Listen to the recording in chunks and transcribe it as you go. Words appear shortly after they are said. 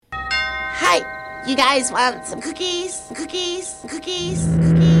Hey, you guys want some cookies? Cookies? Cookies?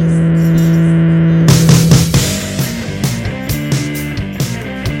 Cookies?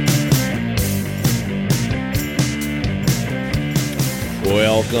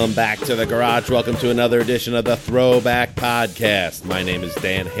 Welcome back to the garage. Welcome to another edition of the Throwback Podcast. My name is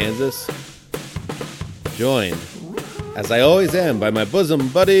Dan Hansis, joined, as I always am, by my bosom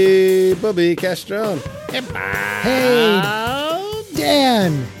buddy, Bubby Castrone. Hey,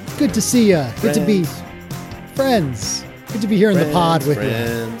 Dan. Good to see you. Good to be friends. Good to be here in the pod with you.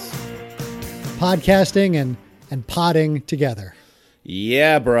 Podcasting and podding together.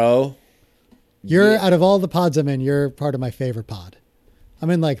 Yeah, bro. You're, out of all the pods I'm in, you're part of my favorite pod. I'm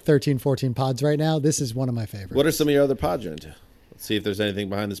in like 13, 14 pods right now. This is one of my favorites. What are some of your other pods you're into? Let's see if there's anything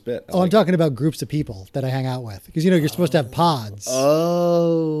behind this bit. I'm talking about groups of people that I hang out with. Because, you're supposed to have pods.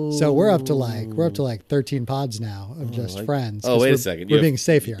 Oh. So we're up to like 13 pods now of just friends. Oh, wait a second. We're being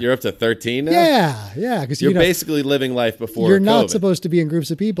safe here. You're up to 13 now? Yeah. Because you're basically living life before you're COVID. not supposed to be in groups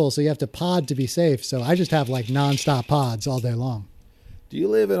of people, so you have to pod to be safe. So I just have like nonstop pods all day long. Do you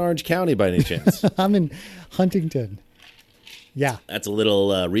live in Orange County by any chance? I'm in Huntington. Yeah. That's a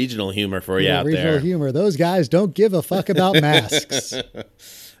little regional humor for you out there. Regional humor. Those guys don't give a fuck about masks.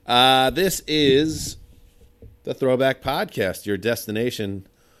 This is the Throwback Podcast, your destination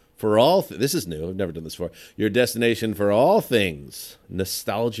for all... This is new. I've never done this before. Your destination for all things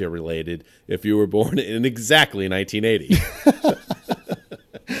nostalgia-related if you were born in exactly 1980.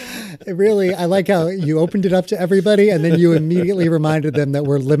 I like how you opened it up to everybody, and then you immediately reminded them that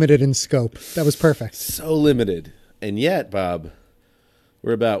we're limited in scope. That was perfect. So limited. And yet, Bob,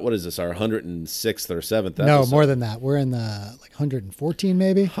 we're about, what is this, our 106th or 7th episode? No, more than that. We're in the 114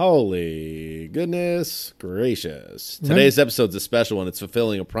 maybe. Holy goodness gracious. Today's episode's a special one. It's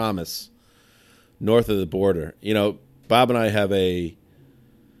fulfilling a promise north of the border. Bob and I have I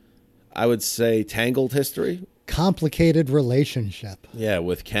would say, tangled history. Complicated relationship. Yeah,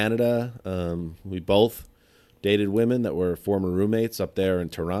 with Canada. We both dated women that were former roommates up there in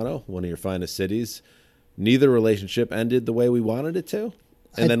Toronto, one of your finest cities. Neither relationship ended the way we wanted it to.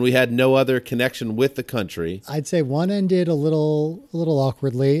 And then we had no other connection with the country. I'd say one ended a little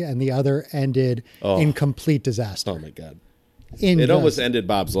awkwardly, and the other ended in complete disaster. Oh, my God. It almost ended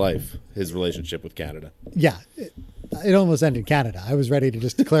Bob's life, his relationship with Canada. Yeah, it almost ended Canada. I was ready to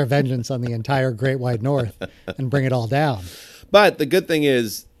just declare vengeance on the entire Great White North and bring it all down. But the good thing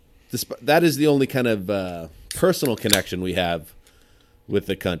is, that is the only kind of personal connection we have with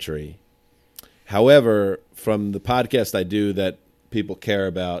the country. However, from the podcast I do that people care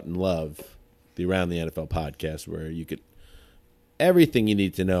about and love, the Around the NFL podcast, where you get everything you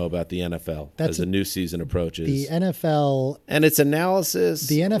need to know about the NFL as a new season approaches. The NFL. And its analysis.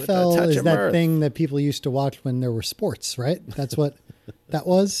 The NFL is that thing that people used to watch when there were sports, right? That's what that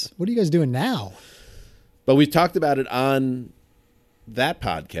was. What are you guys doing now? But we talked about it on that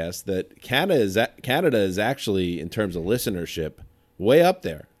podcast that Canada is actually, in terms of listenership, way up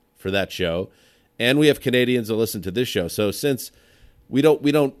there for that show. And we have Canadians that listen to this show. So since we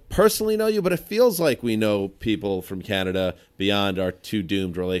don't personally know you, but it feels like we know people from Canada beyond our two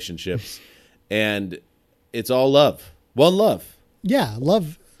doomed relationships. And it's all love. One love. Yeah,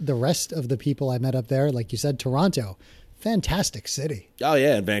 love the rest of the people I met up there. Like you said, Toronto, fantastic city. Oh,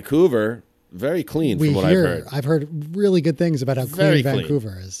 yeah. And Vancouver, very clean from what I've heard. I've heard really good things about how clean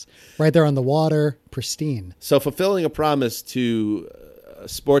Vancouver is. Right there on the water, pristine. So fulfilling a promise to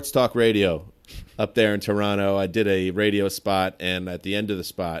sports talk radio up there in Toronto, I did a radio spot, and at the end of the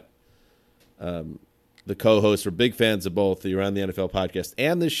spot, the co-hosts were big fans of both the Around the NFL podcast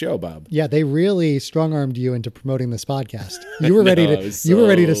and this show, Bob. Yeah, they really strong-armed you into promoting this podcast. You were ready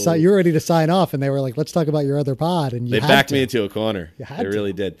to sign off, and they were like, "Let's talk about your other pod." And they backed me into a corner. They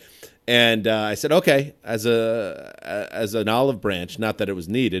really did. And I said, "Okay," as an olive branch. Not that it was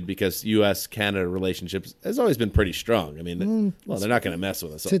needed, because U.S.-Canada relationships has always been pretty strong. I mean, they're not going to mess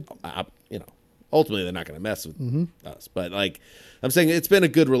with us. Ultimately, they're not going to mess with us. But I'm saying, it's been a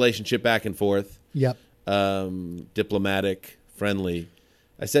good relationship back and forth. Yep. Diplomatic, friendly.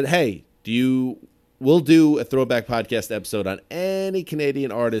 I said, hey, we'll do a Throwback Podcast episode on any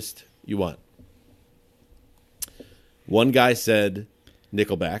Canadian artist you want. One guy said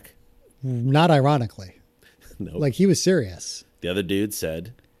Nickelback. Not ironically. No. Like, he was serious. The other dude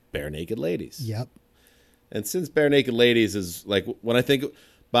said Bare Naked Ladies. Yep. And since Bare Naked Ladies is, like, when I think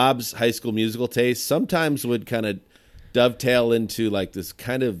Bob's High School Musical taste sometimes would kind of dovetail into like this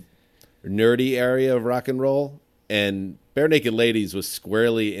kind of nerdy area of rock and roll, and Bare Naked Ladies was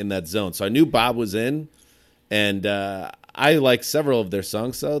squarely in that zone. So I knew Bob was in, and I like several of their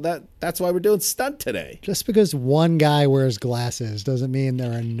songs, so that's why we're doing Stunt today. Just because one guy wears glasses doesn't mean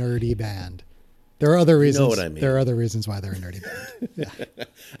they're a nerdy band. There are other reasons. You know what I mean. There are other reasons why they're a nerdy band. Yeah.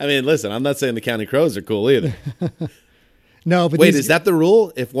 I mean, listen, I'm not saying the Counting Crows are cool either. No, but Wait, is that the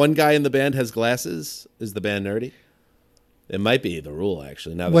rule? If one guy in the band has glasses, is the band nerdy? It might be the rule,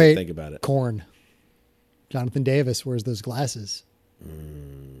 actually, now that I think about it. Korn. Jonathan Davis wears those glasses.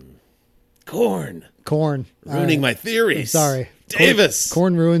 Korn. Right. Ruining my theories. I'm sorry. Davis.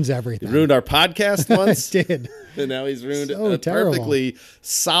 Korn ruins everything. He ruined our podcast once. It did. And now he's ruined So a terrible. perfectly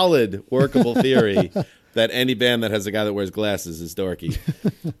solid, workable theory that any band that has a guy that wears glasses is dorky.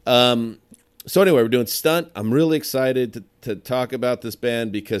 So anyway, we're doing Stunt. I'm really excited to talk about this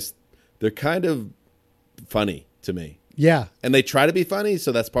band because they're kind of funny to me. Yeah. And they try to be funny,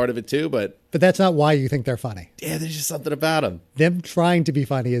 so that's part of it too. But that's not why you think they're funny. yeah, there's just something about them. Them trying to be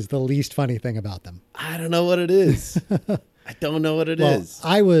funny is the least funny thing about them. I don't know what it is. I don't know what it is.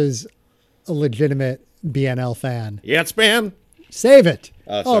 I was a legitimate BNL fan. Yeah, it's man. Save it.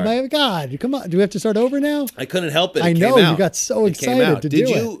 Oh, Oh, sorry. my God. Come on. Do we have to start over now? I couldn't help it. I It know, came you out. got so It came excited out. to Did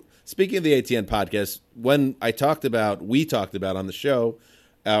do you? Speaking of the ATN podcast, when we talked about on the show,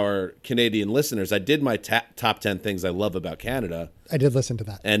 our Canadian listeners, I did my top 10 things I love about Canada. I did listen to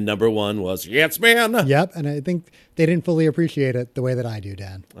that. And number one was, yes, man. Yep. And I think they didn't fully appreciate it the way that I do,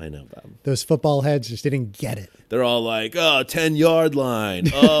 Dan. I know, Bob. Those football heads just didn't get it. They're all like, 10-yard line.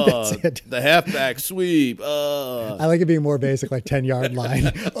 Oh, That's it. the halfback sweep. Oh. I like it being more basic, like 10-yard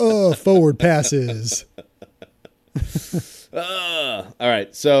line. Oh, forward passes. All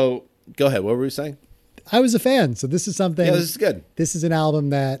right. So go ahead. What were we saying? I was a fan, so this is something. Yeah, this is good. This is an album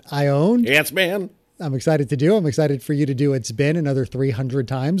that I owned. Yes, man. I'm excited to do. I'm excited for you to do It's Been another 300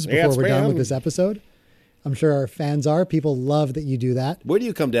 times before Yes, we're done ma'am. with this episode. I'm sure our fans are. People love that you do that. Where do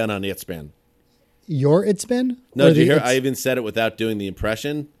you come down on It's Been? Your It's Been? No, Or did you the hear? It's- I even said it without doing the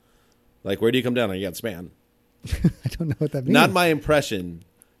impression. Like, where do you come down on It's Been? I don't know what that means. Not my impression,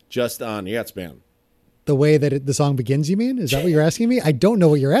 just on It's Been. The way that the song begins, you mean? Is that what you're asking me? I don't know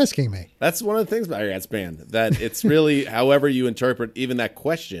what you're asking me. That's one of the things about It's Been, that it's really, however you interpret even that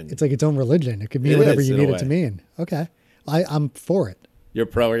question, It's like its own religion. It could mean It whatever is, you in a need it to way. mean. Okay. I'm for it. you're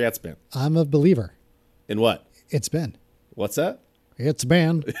pro It's Been. I'm a believer. In what? It's been. What's that? It's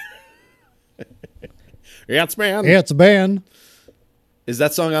been. It's Been. It's been. Is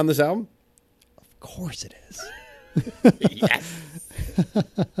that song on this album? Of course it is. Yes.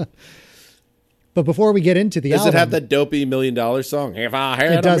 But before we get into the Does album, it have that dopey $1 million song? If I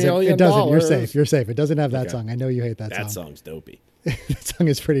had it doesn't. $1 million. It doesn't. You're safe. You're safe. It doesn't have that Okay. song. I know you hate that That song. song's dopey. That song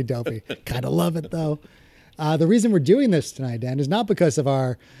is pretty dopey. Kind of love it though. The reason we're doing this tonight, Dan, is not because of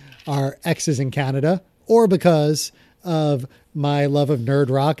our exes in Canada or because of my love of nerd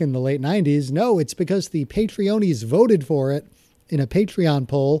rock in the late 90s. No, it's because the Patreonies voted for it in a Patreon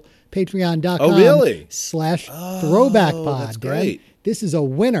poll, patreon.com Oh, really? /throwback pod. that's Dan. great. This is a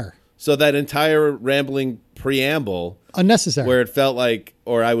winner. So that entire rambling preamble, Unnecessary. where it felt like,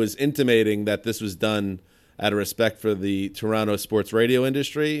 or I was intimating that this was done out of respect for the Toronto sports radio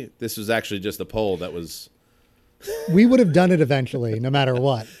industry, this was actually just a poll that was... We would have done it eventually, no matter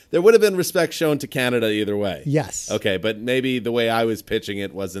what. There would have been respect shown to Canada either way. Yes. Okay, but maybe the way I was pitching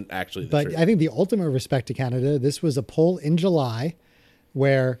it wasn't actually the But truth. I think the ultimate respect to Canada, this was a poll in July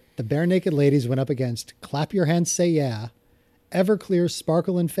where the Bare Naked Ladies went up against Clap Your Hands, Say Yeah, Everclear,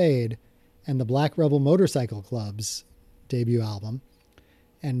 Sparkle and Fade, and the Black Rebel Motorcycle Club's debut album.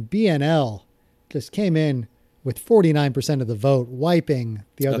 And BNL just came in with 49% of the vote, wiping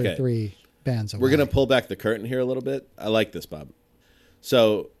the other Okay. three bands away. We're going to pull back the curtain here a little bit. I like this, Bob.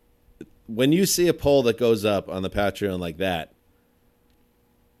 So when you see a poll that goes up on the Patreon like that,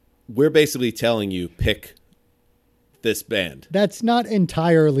 we're basically telling you pick this band. That's not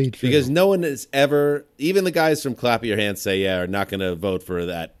entirely true. Because no one has ever, even the guys from Clap Your Hands Say Yeah are not going to vote for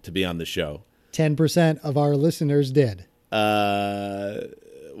that to be on the show. 10% of our listeners did.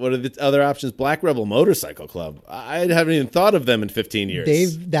 What are the other options? Black Rebel Motorcycle Club. I haven't even thought of them in 15 years.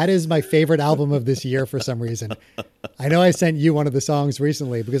 Dave, that is my favorite album of this year for some reason. I know I sent you one of the songs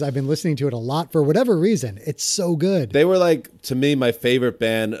recently because I've been listening to it a lot for whatever reason. It's so good. They were like, to me, my favorite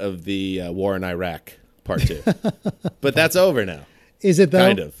band of the war in Iraq, part 2. But that's over now. Is it though?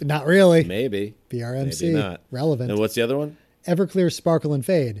 Kind of. Not really. Maybe. BRMC. Maybe not. Relevant. And what's the other one? Everclear, Sparkle and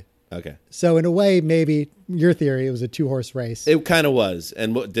Fade. Okay. So in a way, maybe your theory, it was a 2-horse race. It kind of was.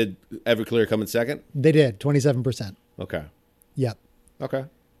 And what did Everclear come in second? They did. 27%. Okay. Yep. Okay.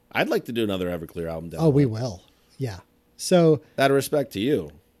 I'd like to do another Everclear album down Oh, the we line. will. Yeah. So Out of respect to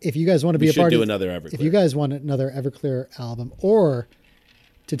you. if you guys want to be We a should part do of another Everclear. If you guys want another Everclear album or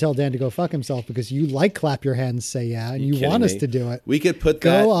to tell Dan to go fuck himself because you like Clap Your Hands, Say Yeah, and you kidding want us me? to do it. We could put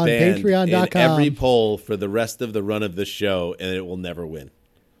Go that on band patreon.com. in every poll for the rest of the run of the show, and it will never win.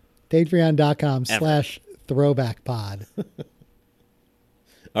 Patreon.com/throwbackpod.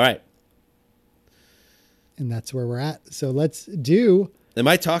 All right. And that's where we're at. So let's do. Am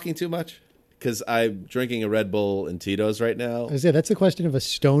I talking too much? Because I'm drinking a Red Bull and Tito's right now. I was that's a question of a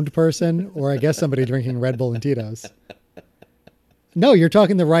stoned person, or I guess somebody drinking Red Bull and Tito's. No, you're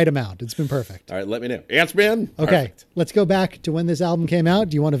talking the right amount. It's been perfect. All right, let me know. It's been Okay, perfect. let's go back to when this album came out.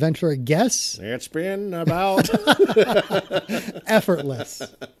 Do you want to venture a guess? It's been about. Effortless.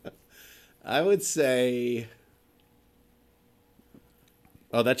 I would say.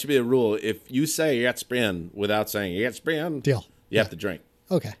 Oh, that should be a rule. If you say it's been without saying it's been, Deal. you have to drink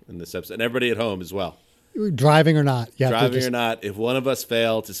Okay. in this episode. And everybody at home as well. Driving or not. You have to Driving just, or not, if one of us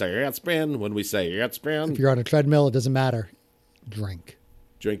fail to say it's been when we say it's been, if you're on a treadmill, it doesn't matter. Drink.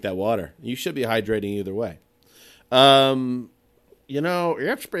 drink that water. You should be hydrating either way.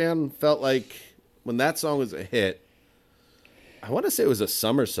 It's been felt like when that song was a hit, I want to say it was a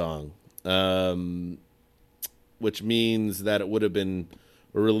summer song, which means that it would have been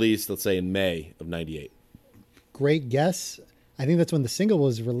released, let's say, in May of 98. Great guess. I think that's when the single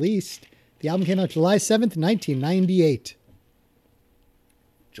was released. The album came out July 7th, 1998.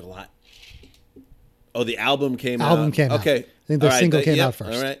 July. Oh, the album came out. Album came out. Okay. I think the All right, single came yep, out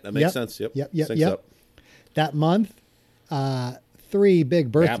first. All right. That makes sense. Yep. Yep. Syncs up. That month, 3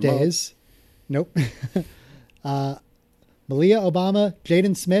 big birthdays. Nope. Malia Obama,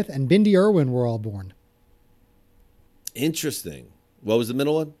 Jaden Smith, and Bindi Irwin were all born. Interesting. What was the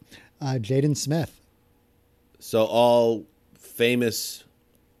middle one? Jaden Smith. So all famous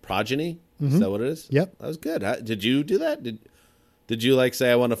progeny? Is that what it is? Yep. That was good. Did you do that? Did you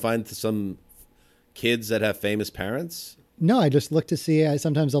say I want to find some kids that have famous parents? No, I just look to see.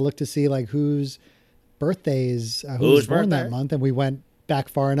 Sometimes I'll look to see whose birthdays, who was born that month, and we went back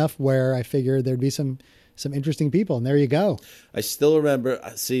far enough where I figured there'd be some interesting people, and there you go. I still remember.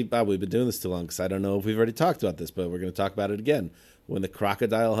 See, Bob, we've been doing this too long because I don't know if we've already talked about this, but we're going to talk about it again. When the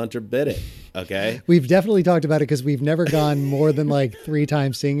crocodile hunter bit it, okay? We've definitely talked about it because we've never gone more than 3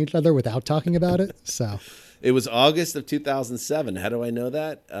 times seeing each other without talking about it. So it was August of 2007. How do I know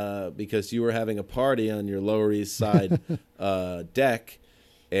that? Because you were having a party on your Lower East Side deck,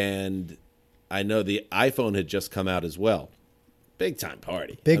 and I know the iPhone had just come out as well. Big time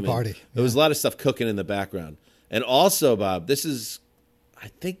party. Big party. There was a lot of stuff cooking in the background. And also, Bob, could this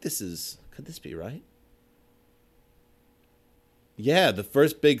be right? Yeah, the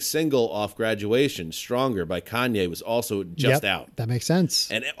first big single off Graduation, Stronger by Kanye, was also just out. That makes sense.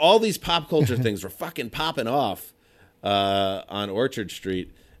 And all these pop culture things were fucking popping off on Orchard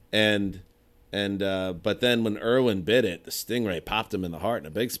Street. But then when Irwin bit it, the stingray popped him in the heart in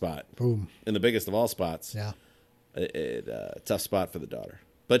a big spot. Boom. In the biggest of all spots. Yeah. Tough spot for the daughter.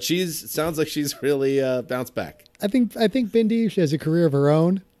 But it sounds like she's really bounced back. I think Bindi, she has a career of her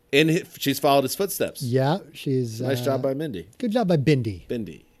own. She's followed his footsteps. Yeah, she's Nice job by Mindy. Good job by Bindi.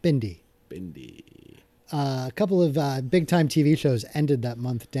 Bindi. A couple of big time TV shows ended that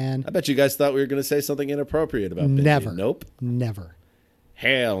month, Dan. I bet you guys thought we were going to say something inappropriate about Bindi. Never. Nope. Never.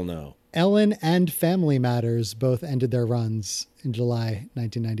 Hell no. Ellen and Family Matters both ended their runs in July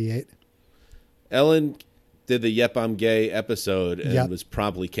 1998. Ellen did the Yep, I'm Gay episode and was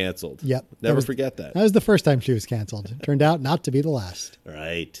promptly canceled. Yep. Never forget that. That was the first time she was canceled. Turned out not to be the last.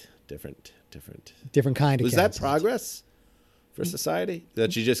 Right. Different. Different kind of Was canceled. that progress for society?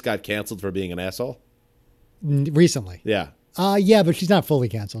 That she just got canceled for being an asshole? Recently. Yeah. Yeah, but she's not fully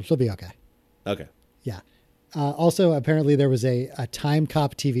canceled. She'll be okay. Okay. Yeah. Also, apparently there was a Time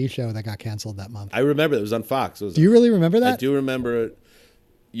Cop TV show that got canceled that month. I remember it was on Fox. Do you really remember that? I do remember it.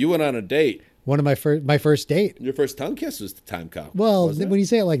 You went on a date. One of my first date. Your first tongue kiss was the Time Cop. Well, when you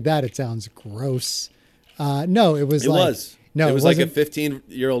say it like that, it sounds gross. No, it was. It was. No, it was like a wasn't.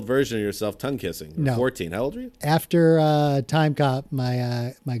 15-year-old version of yourself tongue kissing. No. 14. How old were you? After Time Cop,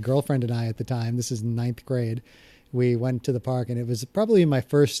 my girlfriend and I at the time, this is 9th grade, we went to the park, and it was probably my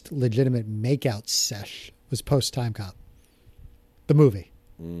first legitimate makeout sesh. Was post Time Cop, the movie.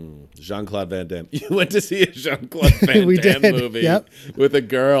 Jean-Claude Van Damme. You went to see a Jean-Claude Van We Damme did, movie yep. with a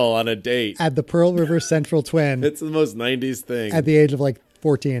girl on a date. At the Pearl River Central Twin. It's the most 90s thing. At the age of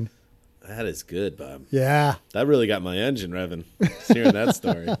 14. That is good, Bob. Yeah. That really got my engine revving. Just hearing that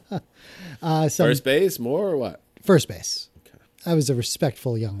story. First base, more or what? First base. Okay. I was a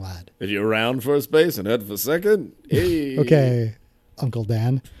respectful young lad. If you round first base and head for second, hey. Okay, Uncle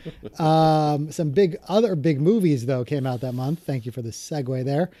Dan. Some other big movies, though, came out that month. Thank you for the segue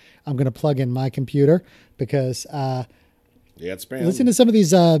there. I'm going to plug in my computer because You got Spam. Listen to some of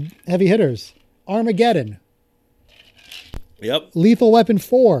these heavy hitters. Armageddon. Yep. Lethal Weapon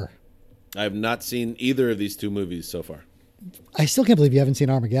 4. I have not seen either of these two movies so far. I still can't believe you haven't seen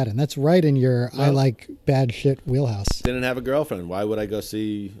Armageddon. That's right in your I like bad shit wheelhouse. Didn't have a girlfriend. Why would I go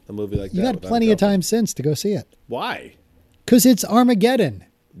see a movie like that? You had without a plenty of girlfriend? time since to go see it. Why? Because it's Armageddon.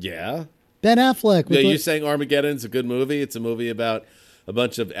 Yeah. Ben Affleck. Yeah, you saying Armageddon's a good movie? It's a movie about a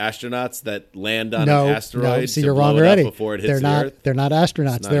bunch of astronauts that land on no, an asteroid. no. See, to you're blow wrong it up already. Before it hits they're the not. Earth. They're not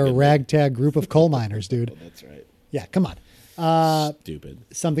astronauts. It's not They're a a good ragtag group of coal miners, dude. Oh, that's right. Yeah, come on. Stupid.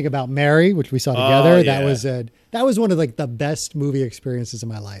 Something About Mary, which we saw together. Oh, That yeah. that was one of like the best movie experiences of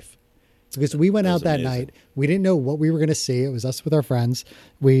my life. Because we went out that amazing. night. We didn't know what we were going to see. It was us with our friends.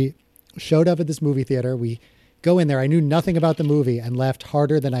 We showed up at this movie theater. We go in there. I knew nothing about the movie and laughed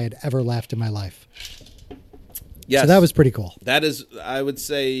harder than I had ever laughed in my life. Yes. So that was pretty cool. That is, I would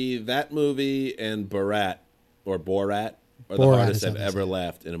say that movie and Borat are the Borat hardest is I've amazing. ever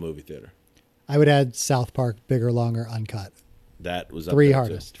laughed in a movie theater. I would add South Park, Bigger, Longer, Uncut. That was up Three there,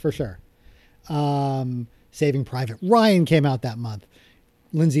 hardest, for sure. Saving Private Ryan came out that month.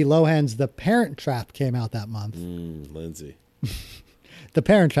 Lindsay Lohan's The Parent Trap came out that month. Lindsay. The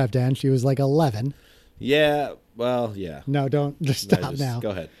Parent Trap, Dan, she was like 11. Yeah. Well, yeah. No, don't just No, stop just now.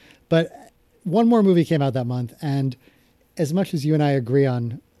 Go ahead. But one more movie came out that month, and as much as you and I agree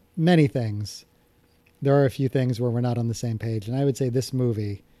on many things, there are a few things where we're not on the same page, and I would say this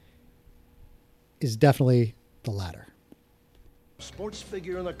movie is definitely the latter. Sports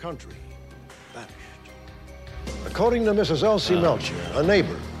figure in the country vanished. According to Mrs. Elsie Melcher, a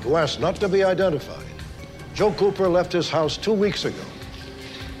neighbor who asked not to be identified, Joe Cooper left his house 2 weeks ago.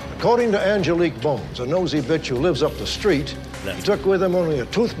 According to Angelique Bones, a nosy bitch who lives up the street, he took with him only a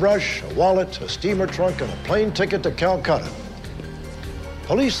toothbrush, a wallet, a steamer trunk, and a plane ticket to Calcutta.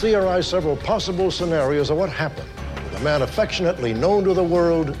 Police theorize several possible scenarios of what happened with a man affectionately known to the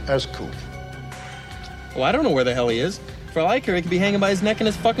world as Coop. Well, I don't know where the hell he is. For all I care, he could be hanging by his neck in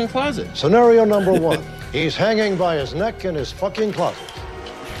his fucking closet. Scenario number one, he's hanging by his neck in his fucking closet.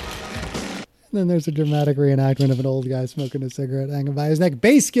 Then there's a dramatic reenactment of an old guy smoking a cigarette hanging by his neck.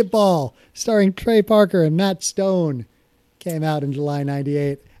 Basketball, starring Trey Parker and Matt Stone, came out in July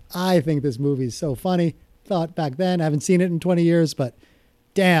 98. I think this movie is so funny. Thought back then, I haven't seen it in 20 years, but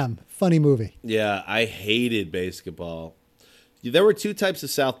damn, funny movie. Yeah, I hated basketball. There were two types of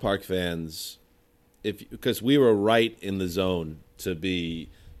South Park fans, because we were right in the zone to be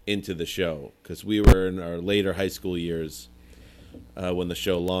into the show, because we were in our later high school years when the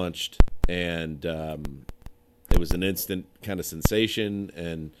show launched, and it was an instant kind of sensation,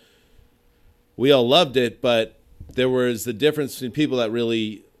 and we all loved it, but there was the difference between people that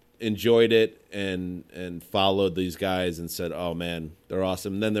really enjoyed it and followed these guys and said, oh man, they're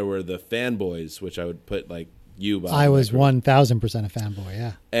awesome. And then there were the fanboys, which I would put like you by. I was 1,000% a fanboy,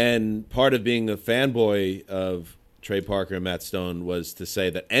 yeah. And part of being a fanboy of Trey Parker and Matt Stone was to say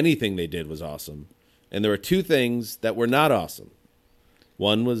that anything they did was awesome. And there were two things that were not awesome.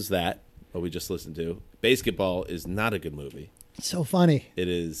 One was that, what we just listened to. Basketball is not a good movie. So funny. It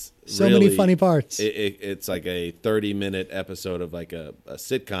is So really, many funny parts. It's like a 30-minute episode of like a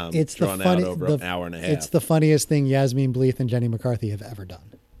sitcom It's the drawn funny, out over an hour and a half. It's the funniest thing Yasmin Bleeth and Jenny McCarthy have ever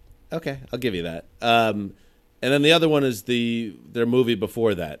done. Okay, I'll give you that. And then the other one is their movie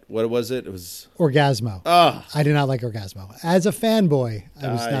before that. What was it? It was Orgasmo. Oh, I did not like Orgasmo. As a fanboy, I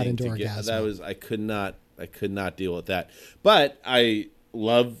was not dying into to Orgasmo. I could not deal with that. But I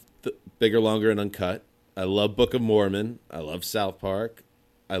love Bigger, Longer, and Uncut. I love Book of Mormon. I love South Park.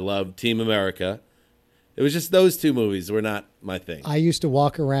 I love Team America. It was just those two movies were not my thing. I used to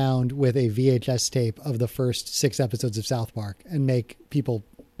walk around with a VHS tape of the first 6 episodes of South Park and make people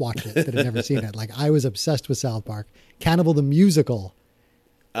watch it that had never seen it. Like, I was obsessed with South Park. Cannibal the Musical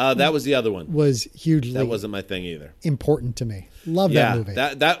That was the other one. was hugely That wasn't my thing either. important to me. Love Yeah, that movie.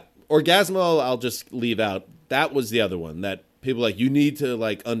 that Orgasmo, I'll just leave out. That was the other one that people like, you need to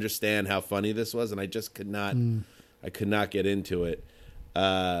like understand how funny this was, and I just could not. I could not get into it.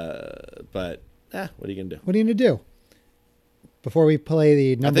 But what are you gonna do? What are you going to do? Before we play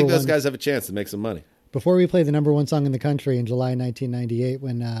the I number think one, those guys have a chance to make some money. before we play the number one song in the country in July 1998,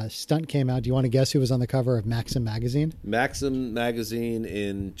 when Stunt came out, do you want to guess who was on the cover of Maxim magazine? Maxim magazine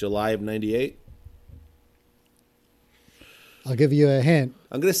in July of '98. I'll give you a hint.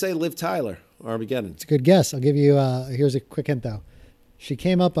 I'm gonna say Liv Tyler, Armageddon. It's a good guess. I'll give you, here's a quick hint though. She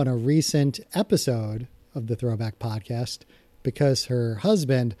came up on a recent episode of the Throwback Podcast because her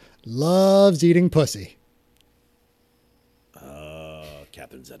husband loves eating pussy.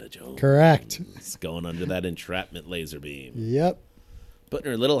 Catherine Zeta-Jones. Correct. It's going under that entrapment laser beam. Yep.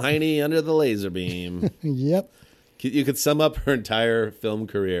 Putting her little hiney under the laser beam. Yep. You could sum up her entire film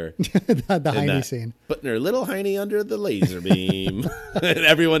career. the in Heine that. scene. Putting her little Heine under the laser beam. And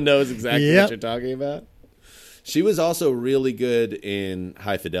everyone knows exactly Yep. what you're talking about. She was also really good in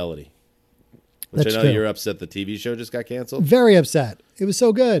High Fidelity. Which That's I know true. you're upset the TV show just got canceled. Very upset. It was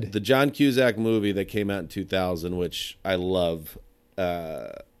so good. The John Cusack movie that came out in 2000, which I love.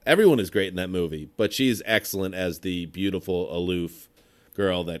 Everyone is great in that movie, but she's excellent as the beautiful, aloof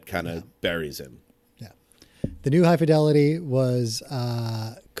girl that kind of buries him. Yeah. The new High Fidelity was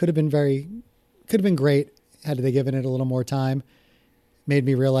could have been great had they given it a little more time. Made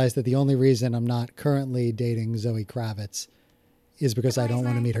me realize that the only reason I'm not currently dating Zoe Kravitz is because I don't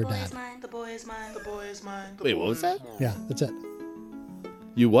want to meet her dad. The boy is mine. The boy is mine. Wait, what was that? Yeah, that's it.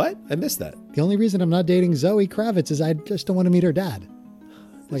 You what? I missed that. The only reason I'm not dating Zoe Kravitz is I just don't want to meet her dad.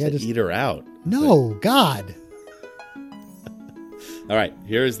 Like I just Eat her out. no God. All right,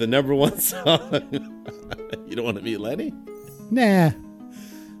 here's the number one song. You don't want to meet Lenny? Nah.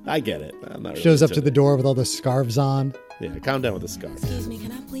 I get it. I'm not really Shows up into to the it. door with all the scarves on. Yeah, calm down with the scarf. Excuse me,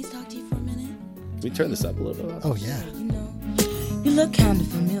 can I please talk to you for a minute? Can we turn this up a little bit? Oh yeah. You know, you look kind of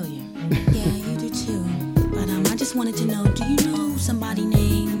familiar. Yeah, you do too. But I just wanted to know, do you know somebody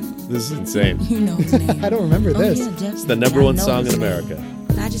named? This is insane. You know his name. I don't remember this. Yeah, definitely. It's the number I one know song his in name. America.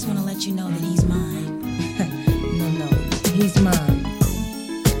 But I just want to let you know that he's mine. No, he's mine.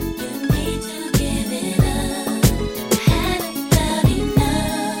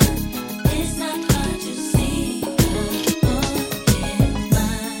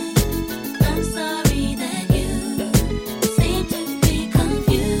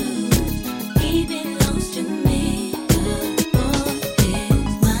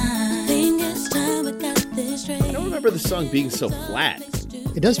 I don't remember the song being so flat.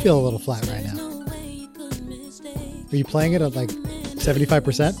 It does feel a little flat right now. Are you playing it at like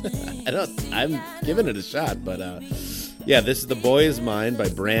 75%? I'm giving it a shot, but yeah, this is "The Boy Is Mine" by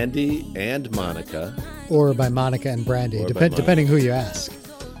Brandy and Monica. Or by Monica and Brandy, Or by Monica. depending who you ask.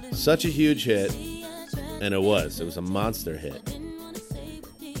 Such a huge hit, and it was a monster hit.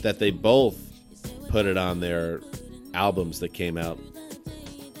 That they both put it on their albums that came out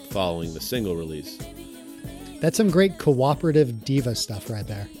following the single release. That's some great cooperative diva stuff right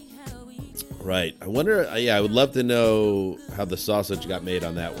there. Right. I wonder. I would love to know how the sausage got made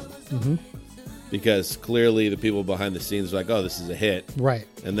on that one. Mm-hmm. Because clearly the people behind the scenes were like, "Oh, this is a hit," Right.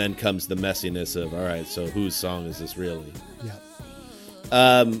 and then comes the messiness of, "All right, so whose song is this really?" Yeah.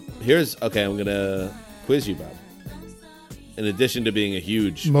 I'm gonna quiz you, Bob. In addition to being a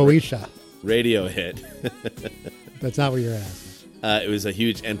huge Moesha. radio hit, That's not what you're asking. it was a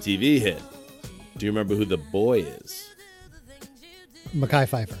huge MTV hit. Do you remember who the boy is? Mackay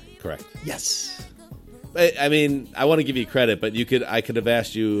Pfeiffer. Correct. Yes. I mean, I want to give you credit, but I could have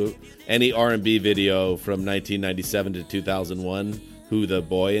asked you any R&B video from 1997 to 2001 who the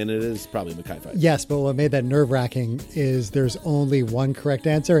boy in it is. Probably Mackay Pfeiffer. Yes, but what made that nerve-wracking is there's only one correct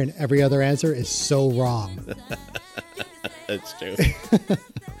answer and every other answer is so wrong. That's true.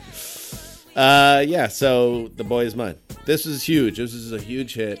 Yeah, so The Boy Is Mine. This was huge. This is a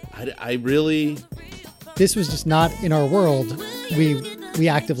huge hit. I really... This was just not in our world. We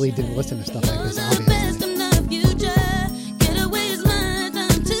actively didn't listen to stuff like this, obviously.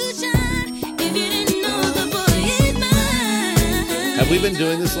 Have we been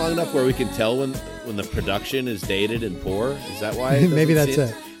doing this long enough where we can tell when the production is dated and poor? Is that why? It Maybe doesn't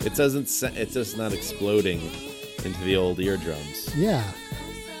that's seem- It doesn't. It's just not exploding into the old eardrums. Yeah,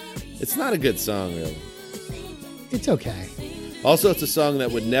 It's not a good song, really. it's okay. Also, it's a song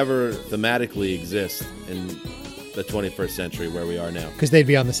that would never thematically exist in the 21st century where we are now. Because they'd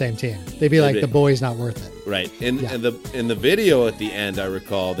be on the same team. They'd be like, be. the boy's not worth it. Right. In Yeah. in the video at the end, I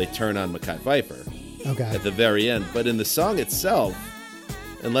recall they turn on Mackay Pfeiffer Okay. at the very end. But in the song itself,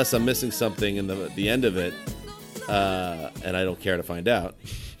 unless I'm missing something in the end of it, and I don't care to find out,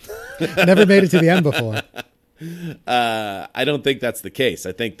 Never made it to the end before. I don't think that's the case.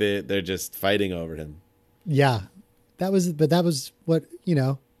 I think they're just fighting over him. Yeah. That was what,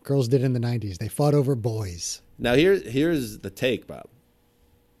 girls did in the 90s. They fought over boys. Now here's the take, Bob,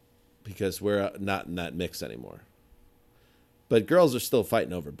 because we're not in that mix anymore. But girls are still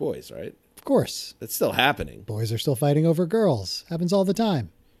fighting over boys, right? Of course. It's still happening. Boys are still fighting over girls. Happens all the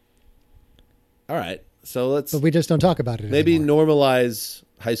time. All right, so let's But we just don't talk about it maybe anymore. normalize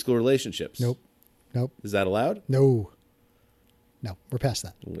high school relationships. Nope. Is that allowed? No, we're past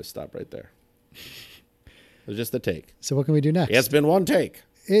that. I'm going to stop right there. It was just a take. So what can we do next? It's been one take.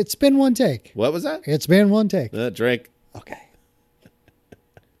 It's been one take. What was that? It's been one take. Drink. Okay.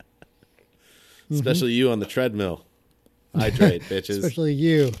 Especially you on the treadmill. Hydrate, bitches. Especially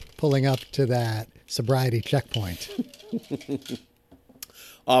you pulling up to that sobriety checkpoint.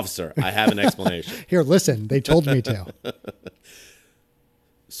 Officer, I have an explanation. Here, listen, they told me to.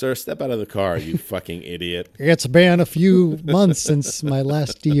 Sir, step out of the car, you fucking idiot. It's been a few months since my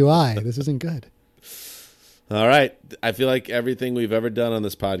last DUI. This isn't good. All right. I feel like everything we've ever done on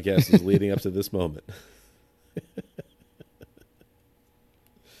this podcast is leading up to this moment.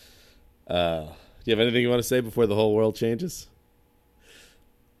 Do you have anything you want to say before the whole world changes?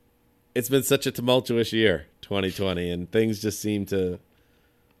 It's been such a tumultuous year, 2020, and things just seem to...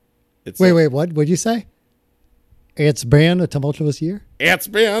 Wait, what? What'd you say? It's been a tumultuous year? It's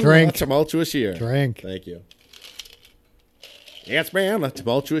been a tumultuous year. Drink. Thank you. It's been a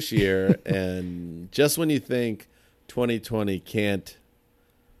tumultuous year, and just when you think 2020 can't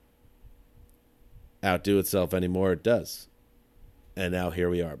outdo itself anymore, it does. And now here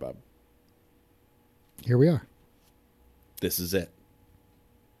we are, Bob. Here we are. This is it.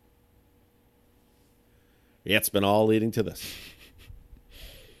 It's been all leading to this.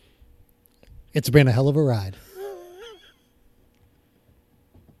 It's been a hell of a ride.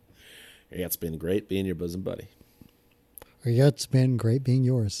 It's been great being your bosom buddy. Yeah, it's been great being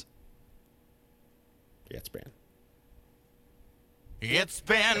yours. It's been. It's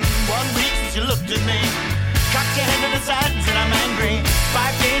been 1 week since you looked at me. Cocked your head to the side and said I'm angry.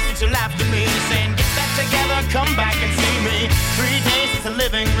 5 days since you laughed at me, saying get back together, come back and see me. 3 days since the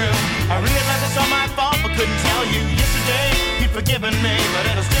living room. I realized it's all my fault, but couldn't tell you. Yesterday you'd forgiven me, but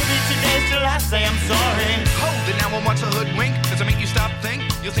it'll still be 2 days till I say I'm sorry. Hold it now and watch a hoodwink. Does it make you stop think?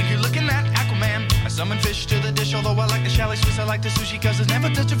 You'll think you're looking at Aquaman. I summon fish to the dish, although I like the chalet Swiss, I like the sushi, cause it's never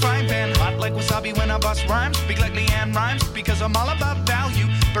touch a frying pan. Hot like wasabi when I bust rhymes. Speak like Leanne Rhymes, because I'm all about value.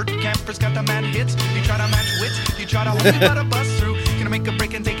 Bert Camper's got the mad hits. You try to match wits, you try to hold me but I bust through. Gonna make a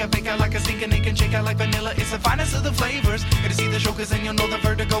break and take a fake out like a stinking naked and shake out like vanilla. It's the finest of the flavors. Gotta see the show cause then you'll know the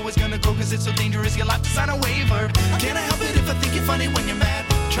vertigo is gonna go, cause it's so dangerous you'll have to sign a waiver. Can't I help it if I think you're funny when you're mad?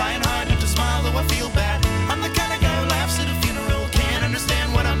 Trying hard not to smile though I feel bad. I'm the kind of guy who laughs at a funeral. Can't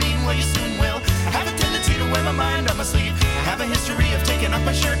understand what I mean, well you soon will. I have a tendency to wear my mind on my sleeve. I have a history of taking off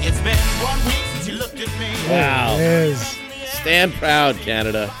my shirt. It's been 1 week since you looked at me. Wow. It is. Stand proud,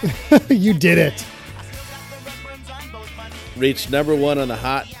 Canada. You did it. Reached number 1 on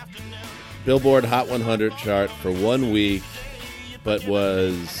the Billboard Hot 100 chart for 1 week, but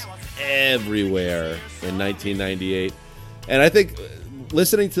was everywhere in 1998. And I think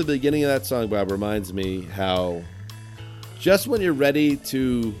listening to the beginning of that song, Bob, reminds me how just when you're ready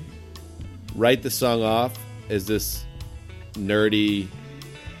to write the song off as this nerdy,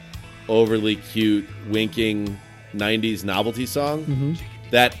 overly cute, winking 90s novelty song,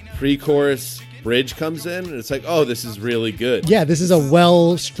 that pre-chorus bridge comes in, and it's like, oh, this is really good. Yeah, this is a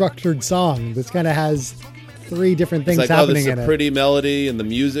well-structured song. This kind of has 3 different things it's like, happening oh, this is in a it. pretty melody, and the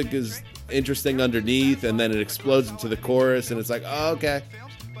music is interesting underneath, and then it explodes into the chorus, and it's like, oh, okay.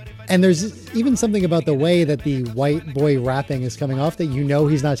 And there's even something about the way that the white boy rapping is coming off that you know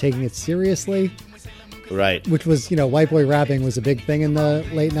he's not taking it seriously. Right. Which was, white boy rapping was a big thing in the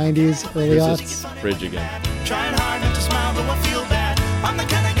late 90s, early Here's aughts. this bridge again. Trying hard not to smile though I feel bad. I'm the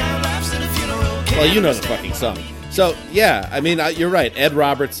kind of guy who laughs at a funeral. Well, you know the fucking song. So, yeah, I mean, you're right. Ed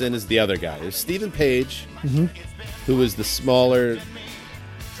Robertson is the other guy. There's Stephen Page, who was the smaller,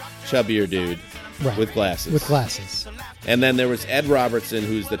 chubbier dude with glasses. With glasses. And then there was Ed Robertson,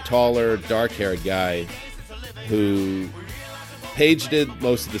 who's the taller, dark-haired guy who Page did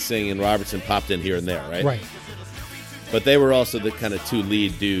most of the singing and Robertson popped in here and there, right? Right. But they were also the kind of 2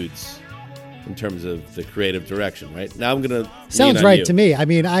 lead dudes in terms of the creative direction, right? Now I'm going to Sounds right to me. I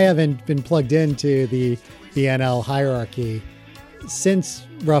mean, I haven't been plugged into the NL hierarchy since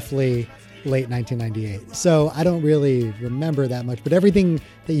roughly late 1998. So I don't really remember that much, but everything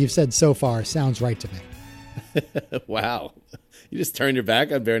that you've said so far sounds right to me. Wow. You just turned your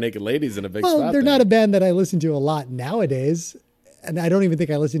back on Bare Naked Ladies in a big spot. Well, they're there. not a band that I listen to a lot nowadays. And I don't even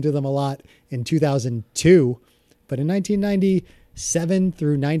think I listened to them a lot in 2002. But in 1997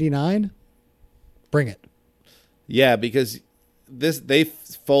 through 99, bring it. Yeah, because they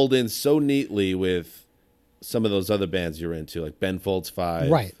fold in so neatly with some of those other bands you're into, like Ben Folds 5.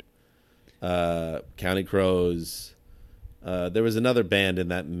 Right. Counting Crows. There was another band in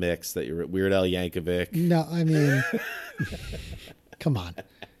that mix that you're Weird Al Yankovic. No, I mean, come on.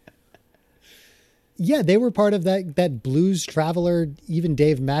 Yeah, they were part of that blues traveler, even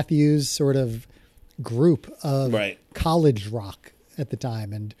Dave Matthews sort of group of college rock at the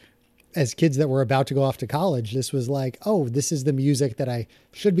time. And as kids that were about to go off to college, this was like, oh, this is the music that I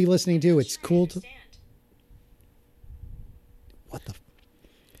should be listening to. It's cool to... What the...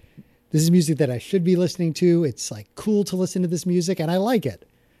 This is music that I should be listening to. It's like cool to listen to this music, and I like it.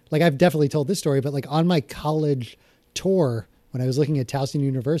 like I've definitely told this story, but like on my college tour, when I was looking at Towson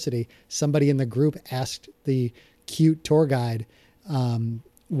University, somebody in the group asked the cute tour guide, what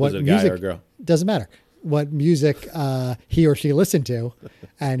Was it a music, guy or a girl? Doesn't matter what music he or she listened to.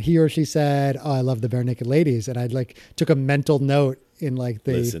 And he or she said, "Oh, I love the Bare Naked Ladies." And I'd like took a mental note in like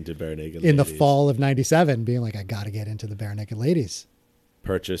Listen to Bare Naked in the Ladies. fall of '97, being like, I got to get into the Bare Naked Ladies.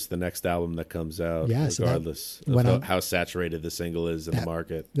 Purchase the next album that comes out, Yeah, so that- regardless when of I'm- how saturated the single is in the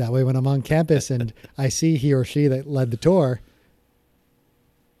market. That way, when I'm on campus and I see he or she that led the tour,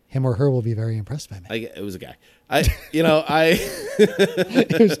 him or her will be very impressed by me. It was a guy. It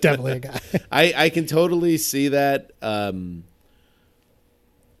was definitely a guy. I can totally see that.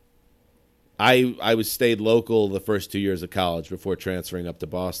 I was stayed local the first 2 years of college before transferring up to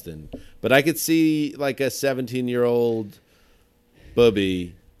Boston, but I could see like a 17-year-old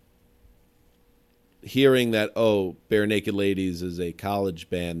bubby hearing that, oh, Bare Naked Ladies is a college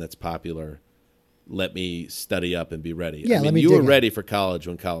band that's popular. Let me study up and be ready. Yeah, I mean, let me you were dig in. ready for college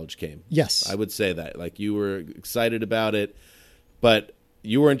when college came. Yes. I would say that. Like, you were excited about it, but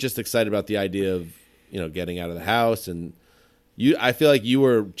you weren't just excited about the idea of, getting out of the house. And I feel like you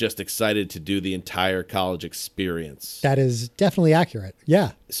were just excited to do the entire college experience. That is definitely accurate.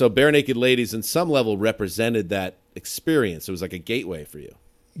 Yeah. So Bare Naked Ladies, in some level, represented that experience. It was like a gateway for you.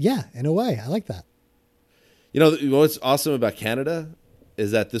 Yeah, in a way. I like that. What's awesome about Canada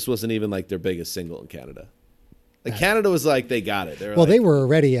is that this wasn't even like their biggest single in Canada. Like, Canada was like, they got it. They were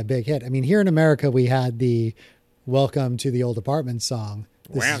already a big hit. I mean, here in America, we had the Welcome to the Old Apartment song.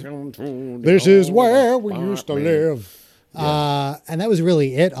 This is where we used to live. Yeah. And that was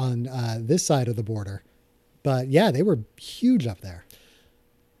really it on this side of the border. But yeah, they were huge up there.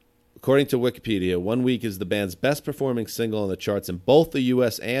 According to Wikipedia, 1 Week is the band's best performing single on the charts in both the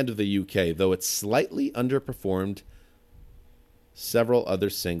US and the UK, though it slightly underperformed several other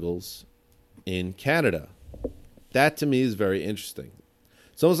singles in Canada. That to me is very interesting.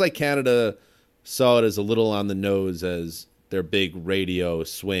 It's almost like Canada saw it as a little on the nose as their big radio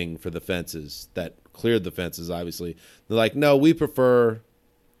swing for the fences that cleared the fences, obviously. They're like, no, we prefer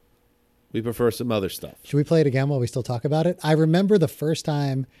some other stuff. Should we play it again while we still talk about it? I remember the first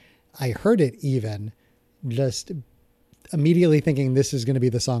time I heard it, even just immediately thinking this is going to be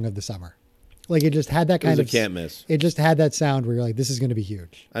the song of the summer. Like, it just had that kind of can't miss. It just had that sound where you're like, this is going to be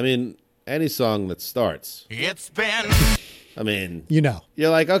huge. I mean, any song that starts, It's been I mean, You're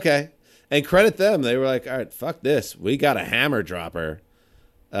like, okay. And credit them. They were like, all right, fuck this. We got a hammer dropper.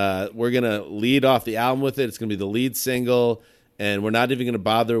 We're going to lead off the album with it. It's going to be the lead single. And we're not even going to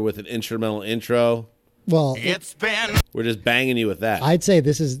bother with an instrumental intro. Well, It's been We're just banging you with that. I'd say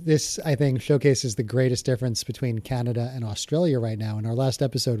this I think showcases the greatest difference between Canada and Australia right now. In our last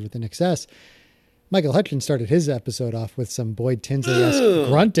episode with INXS, Michael Hutchins started his episode off with some Boyd Tinsley-esque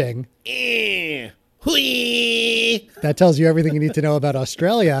grunting. That tells you everything you need to know about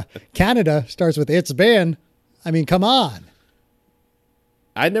Australia. Canada starts with "It's been." I mean, come on.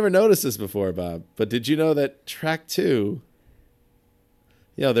 I'd never noticed this before, Bob. But did you know that track 2,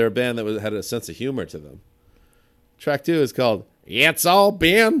 they're a band that had a sense of humor to them. Track 2 is called "It's All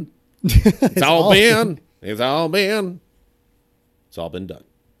Been." It's all been. It's all been. It's all been done.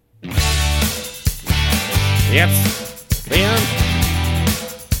 It's been.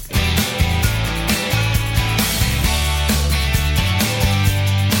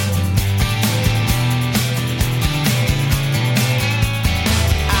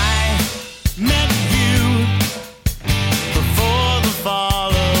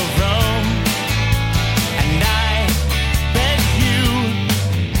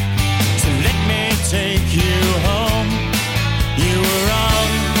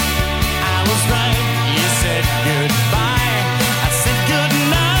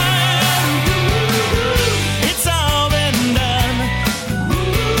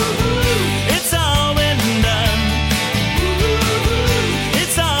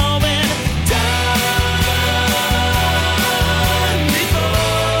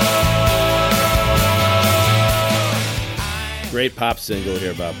 Great pop single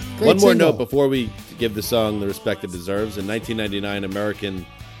here, Bob. Great One more single. note before we give the song the respect it deserves. In 1999, American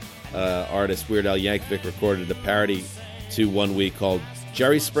artist Weird Al Yankovic recorded a parody to 1 Week called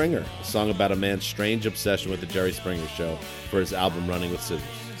Jerry Springer, a song about a man's strange obsession with the Jerry Springer Show for his album Running with Scissors.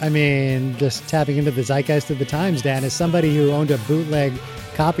 I mean, just tapping into the zeitgeist of the times, Dan, as somebody who owned a bootleg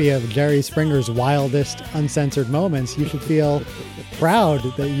copy of Jerry Springer's wildest uncensored moments, you should feel proud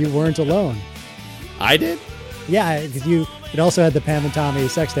that you weren't alone. I did? Yeah, because it also had the Pam and Tommy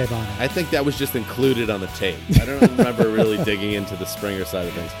sex tape on it. I think that was just included on the tape. I don't remember really digging into the Springer side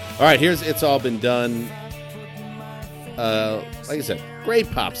of things. All right, here's It's All Been Done. Like I said, great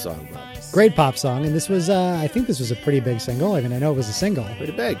pop song, Bob. Great pop song. And this was, I think this was a pretty big single. I mean, I know it was a single.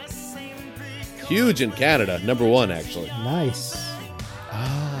 Pretty big. Huge in Canada. Number 1, actually. Nice.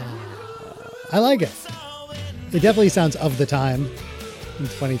 I like it. It definitely sounds of the time in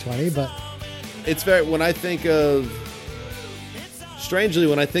 2020, but It's very, when I think of, strangely,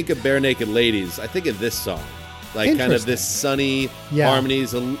 when I think of Bare Naked Ladies, I think of this song. Like kind of this sunny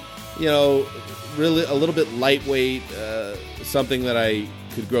harmonies, really a little bit lightweight, something that I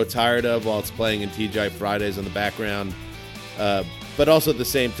could grow tired of while it's playing in TGI Fridays in the background. But also at the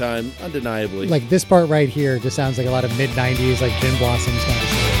same time, undeniably. like this part right here just sounds like a lot of mid-90s, like Gin Blossoms kind of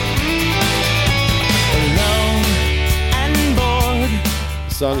stuff.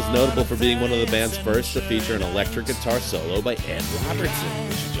 The song is notable for being one of the band's first to feature an electric guitar solo by Ed Robertson,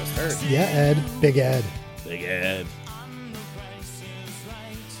 which you just heard. Yeah, Ed. Big Ed. Big Ed.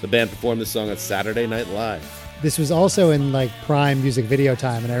 The band performed this song on Saturday Night Live. This was also in like prime music video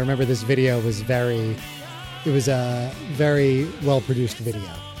time, and I remember this video was a very well-produced video.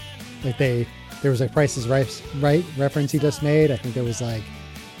 Like there was a Price is Right reference he just made. I think there was like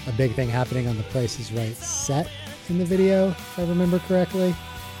a big thing happening on the Price is Right set in the video, if I remember correctly.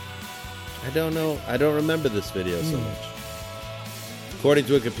 I don't know. I don't remember this video so much. According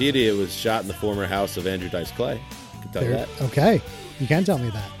to Wikipedia, it was shot in the former house of Andrew Dice Clay. I can tell you that. Okay, you can tell me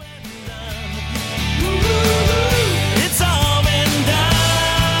that. It's all been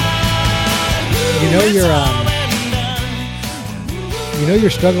done. You're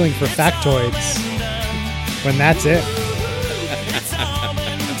struggling for factoids when that's it.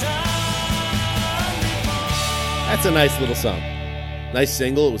 That's a nice little song. Nice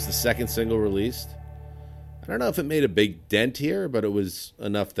single. It was the second single released. I don't know if it made a big dent here, but it was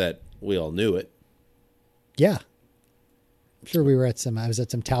enough that we all knew it. Yeah. I'm sure I was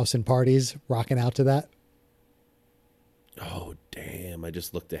at some Towson parties rocking out to that. Oh, damn. I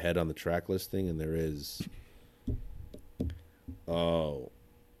just looked ahead on the track listing and there is. Oh,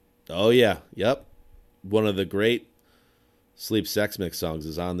 yeah. Yep. One of the great Sleep Sex Mix songs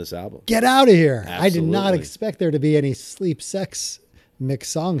is on this album. Get out of here. Absolutely. I did not expect there to be any Sleep Sex Mix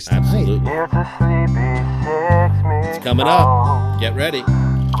songs tonight. Absolutely. It's a sleepy sex mix. It's coming up. Get ready.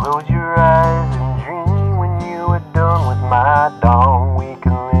 Close your eyes and dream when you are done with my dong. We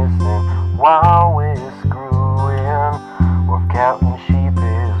can listen while we're screwing. We're counting sheep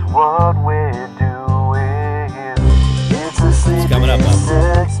is what we're doing. It's a sleepy coming up,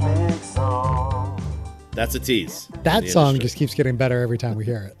 sex mix song. That's a tease. That song just keeps getting better every time we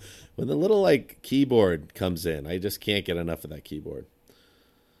hear it. When the little like keyboard comes in, I just can't get enough of that keyboard.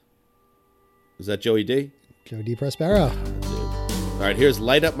 Is that Joey D? Joe D. Prospero. All right, here's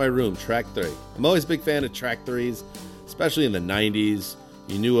Light Up My Room, track 3. I'm always a big fan of track 3s, especially in the 90s.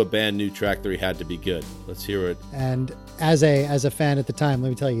 You knew a band knew track 3 had to be good. Let's hear it. And as a fan at the time, let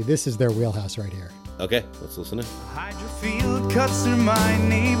me tell you, this is their wheelhouse right here. Okay, let's listen in. Hydro field cuts through my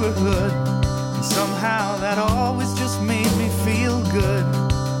neighborhood, and somehow that always just made me feel good.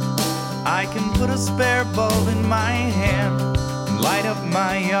 I can put a spare bulb in my hand and light up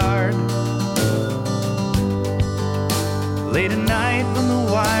my yard. Late at night when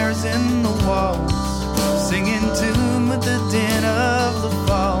the wire's in the walls, singing tune with the din of the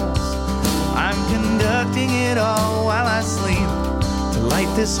falls. I'm conducting it all while I sleep to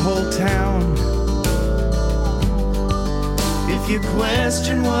light this whole town. If you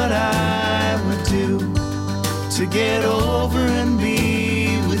question what I would do to get over and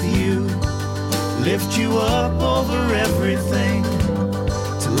be with you, lift you up over everything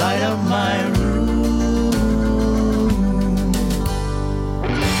to light up my room.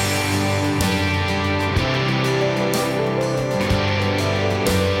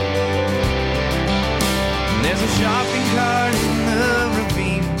 There's a shopping cart in the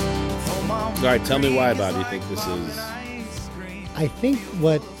ravine. All right, tell me why, Bob, you think this is... I think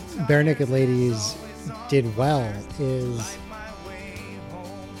what Bare Naked Ladies did well is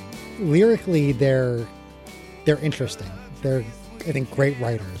lyrically they're interesting. They're, I think, great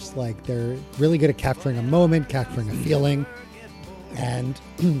writers. Like they're really good at capturing a moment, capturing a feeling. And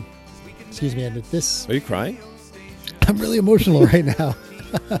excuse me, and this. Are you crying? I'm really emotional right now.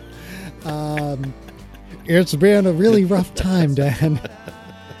 It's been a really rough time, Dan.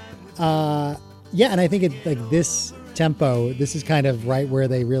 Yeah, and I think it like this tempo, this is kind of right where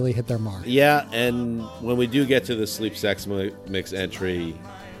they really hit their mark. Yeah, and when we do get to the Sleep Sex Mix entry,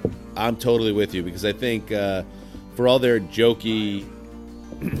 I'm totally with you because I think for all their jokey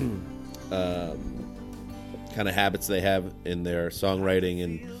kind of habits they have in their songwriting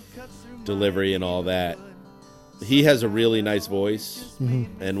and delivery and all that, he has a really nice voice.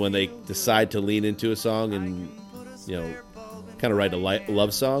 Mm-hmm. And when they decide to lean into a song and kind of write a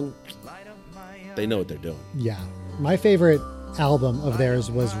love song, they know what they're doing. Yeah. My favorite album of theirs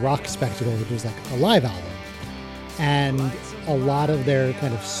was Rock Spectacle, which was like a live album. And a lot of their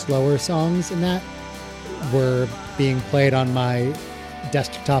kind of slower songs in that were being played on my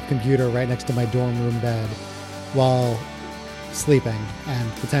desktop computer right next to my dorm room bed while sleeping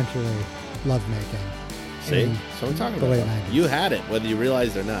and potentially lovemaking. See? So I'm talking the about late that. 90s. You had it, whether you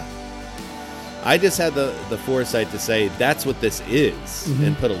realized it or not. I just had the foresight to say that's what this is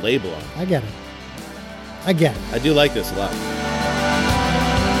and put a label on it. I get it. I get it. I do like this a lot.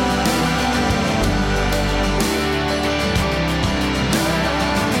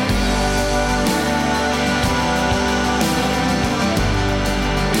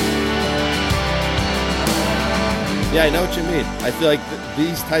 Yeah, I know what you mean. I feel like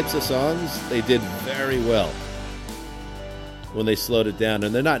these types of songs, they did very well when they slowed it down.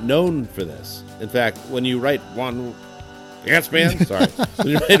 And they're not known for this. In fact, when you write one... Yes, man. Sorry. When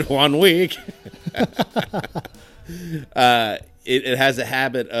you write 1 week, it has a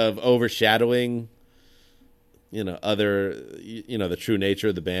habit of overshadowing, the true nature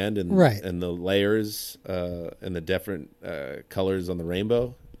of the band and Right. and the layers and the different colors on the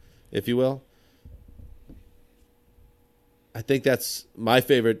rainbow, if you will. I think that's my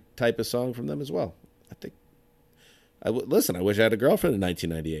favorite type of song from them as well. Listen, I wish I had a girlfriend in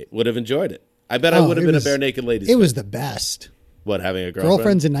 1998. Would have enjoyed it. I bet I would have been a Bare Naked Ladies It fan. was the best. What, having a girlfriend?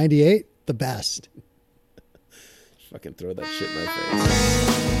 Girlfriends in 98, the best. Fucking throw that shit in my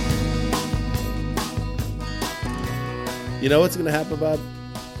face. You know what's going to happen, Bob?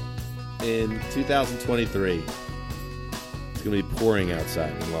 In 2023, it's going to be pouring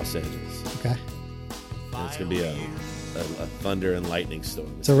outside in Los Angeles. Okay. And it's going to be a thunder and lightning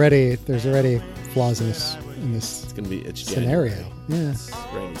storm. There's already flaws in this It's going to be scenario. January. Yeah. It's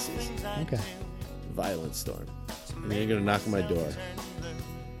rainy season. Okay. Violent storm. And you're going to knock on my door.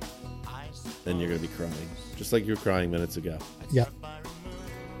 And you're going to be crying. Just like you were crying minutes ago. Yep.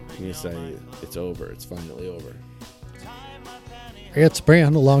 And you say, it's over. It's finally over. It's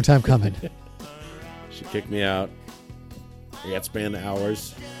been a long time coming. She kicked me out. It's been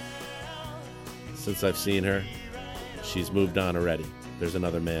hours since I've seen her. She's moved on already. There's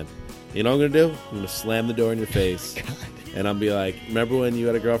another man. You know what I'm going to do? I'm going to slam the door in your face. And I'll be like, remember when you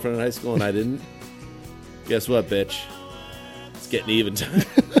had a girlfriend in high school and I didn't? Guess what, bitch? It's getting even time.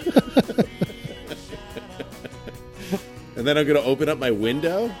 And then I'm going to open up my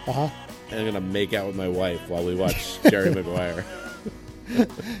window. Uh-huh. And I'm going to make out with my wife while we watch Jerry Maguire.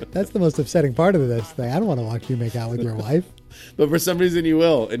 That's the most upsetting part of this thing. I don't want to watch you make out with your wife. But for some reason you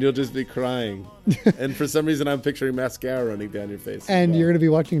will, and you'll just be crying. And for some reason I'm picturing mascara running down your face. And you're going to be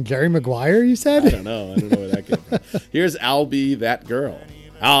watching Jerry Maguire, you said? I don't know where that came from. Here's I'll Be That Girl.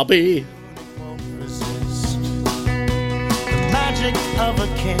 I'll be. The magic of a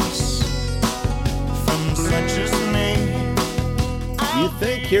kiss from such as me. You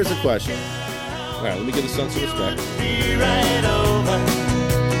think? Here's a question. All right, let me give the song some respect. Be right over.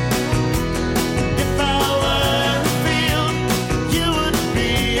 If I were a field, you would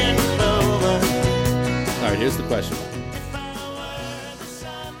be in clover. All right, here's the question.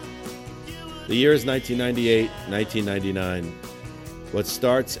 The year is 1998, 1999. What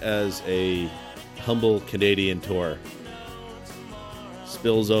starts as a humble Canadian tour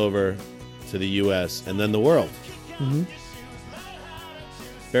spills over to the U.S. and then the world. Mm-hmm.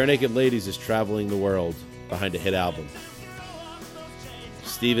 Bare Naked Ladies is traveling the world behind a hit album.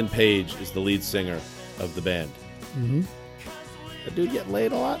 Stephen Page is the lead singer of the band. Mm-hmm. That dude getting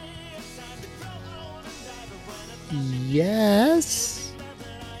laid a lot? Yes.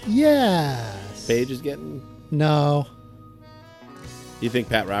 Yes. Page is getting... No. You think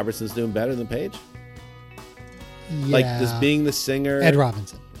Pat Robertson's doing better than Page? Yeah. Like, does being the singer... Ed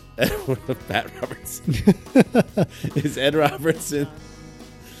Robinson. Pat Robertson. Is Ed Robertson...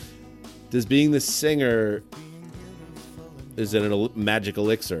 Does being the singer... Is it a magic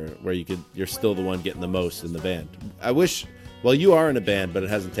elixir where you're still the one getting the most in the band? I wish... Well, you are in a band, but it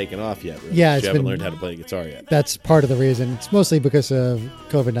hasn't taken off yet. Really. Yeah, You haven't learned how to play guitar yet. That's part of the reason. It's mostly because of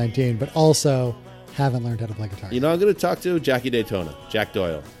COVID-19, but also haven't learned how to play guitar. You know, I'm going to talk to Jackie Daytona, Jack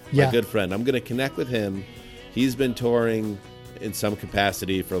Doyle, Yeah. my good friend. I'm going to connect with him. He's been touring in some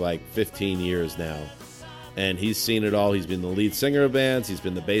capacity for like 15 years now, and he's seen it all. He's been the lead singer of bands. He's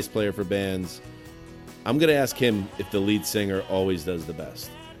been the bass player for bands. I'm going to ask him if the lead singer always does the best.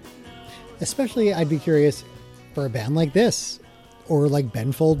 Especially, I'd be curious for a band like this, or like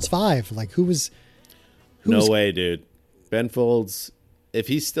Ben Folds 5. Like, who's No way, dude. Ben Folds, if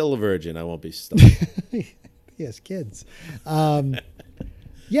he's still a virgin, I won't be stuck. He has kids.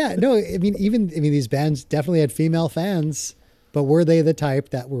 Yeah, no, I mean, these bands definitely had female fans, but were they the type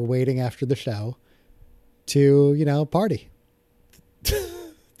that were waiting after the show to, party?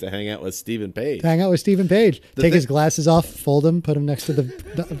 To hang out with Stephen Page. Take his glasses off, fold them, put them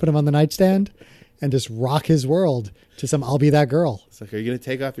on the nightstand, and just rock his world to some "I'll Be That Girl." It's like, are you going to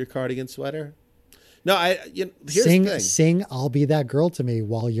take off your cardigan sweater? No, here's the thing. Sing "I'll Be That Girl" to me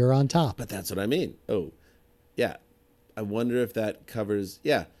while you're on top. But that's what I mean. Oh, yeah. I wonder if that covers.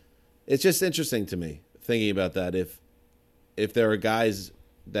 Yeah, it's just interesting to me thinking about that. If there are guys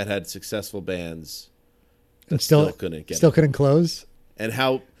that had successful bands that still couldn't close, and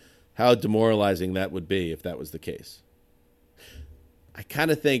how demoralizing that would be if that was the case. I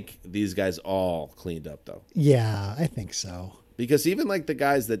kind of think these guys all cleaned up, though. Yeah, I think so. Because even like the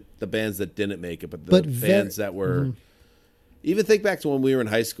bands that didn't make it, but the bands that were, even think back to when we were in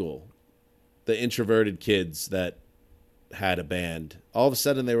high school, the introverted kids that had a band, all of a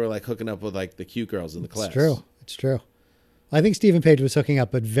sudden they were like hooking up with like the cute girls in the class. It's true. I think Stephen Page was hooking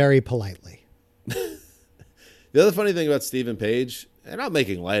up, but very politely. The other funny thing about Stephen Page, and I'm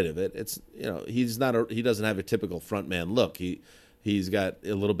making light of it, it's, he doesn't have a typical frontman look. He's got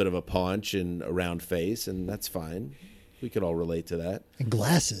a little bit of a paunch and a round face, and that's fine. We could all relate to that. And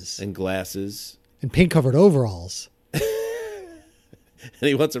glasses. And paint-covered overalls. And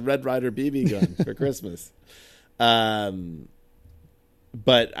he wants a Red Ryder BB gun for Christmas. But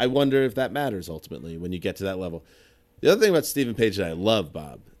I wonder if that matters ultimately when you get to that level. The other thing about Stephen Page that I love,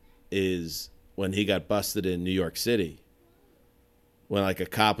 Bob, is when he got busted in New York City, when like a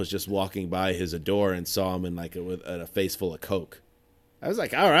cop was just walking by his door and saw him in like with a face full of coke. I was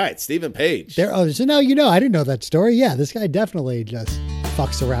like, all right, Stephen Page. So now I didn't know that story. Yeah, this guy definitely just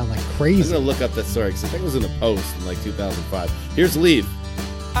fucks around like crazy. I'm going to look up that story because I think it was in the Post in like 2005. Here's Leave.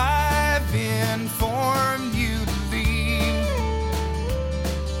 I've informed you to leave,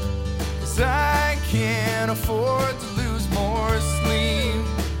 'cause I can't afford to lose more sleep.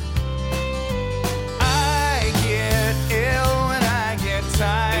 I get ill when I get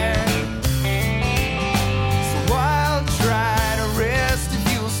tired, so I'll try to rest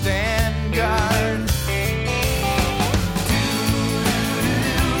if you'll stand guard.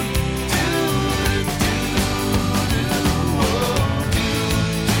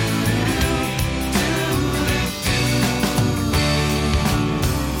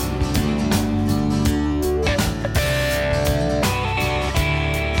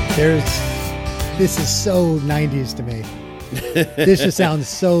 This is so 90s to me. This just sounds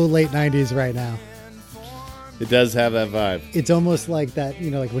so late 90s right now. It does have that vibe. It's almost like that,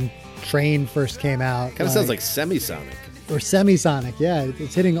 like when Train first came out. Kind of sounds like Semisonic. Or Semisonic, yeah.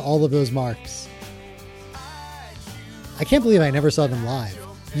 It's hitting all of those marks. I can't believe I never saw them live.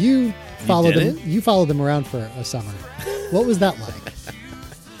 You followed them around for a summer. What was that like?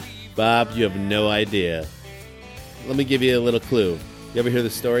 Bob, you have no idea. Let me give you a little clue. You ever hear the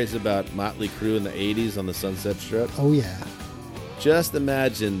stories about Motley Crue in the 80s on the Sunset Strip? Oh, yeah. Just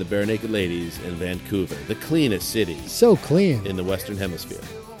imagine the Bare Naked Ladies in Vancouver, the cleanest city. So clean. In the Western Hemisphere.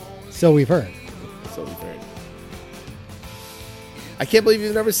 So we've heard. I can't believe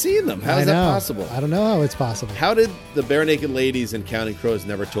you've never seen them. How is that possible? I don't know how it's possible. How did the Bare Naked Ladies and Counting Crows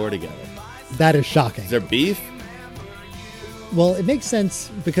never tour together? That is shocking. Is there beef? Well, it makes sense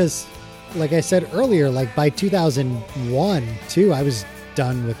because, like I said earlier, like by 2001, too, I was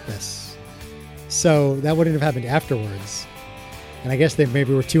done with this. So that wouldn't have happened afterwards. And I guess they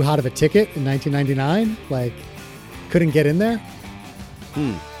maybe were too hot of a ticket in 1999. Like, couldn't get in there. All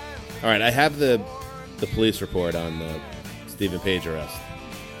right, I have the police report on the Stephen Page arrest.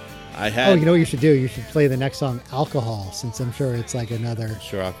 Oh, you know what you should do? You should play the next song, Alcohol, since I'm sure it's like another... I'm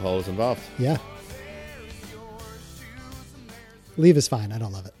sure alcohol was involved. Yeah. Leave is fine. I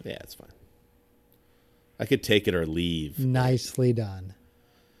don't love it. Yeah, it's fine. I could take it or leave. Nicely done.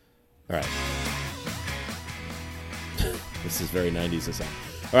 All right. This is very 90s. This song.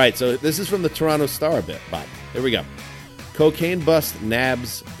 All right, so this is from the Toronto Star a bit, Bob. Here we go. Cocaine bust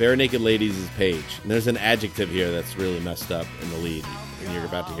nabs Bare Naked Ladies' Page. And there's an adjective here that's really messed up in the lead, and you're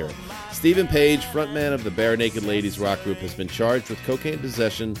about to hear it. Stephen Page, frontman of the Bare Naked Ladies rock group, has been charged with cocaine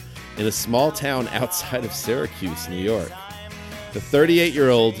possession in a small town outside of Syracuse, New York. The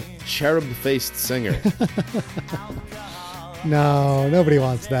 38-year-old cherub-faced singer. No, nobody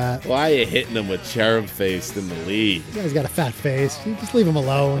wants that. Why are you hitting him with cherub-faced in the lead? This guy's got a fat face. You just leave him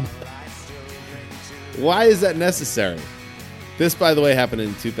alone. Why is that necessary? This, by the way, happened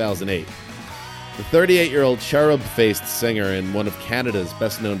in 2008. The 38-year-old cherub-faced singer in one of Canada's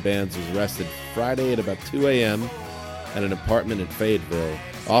best-known bands was arrested Friday at about 2 a.m. at an apartment in Fayetteville.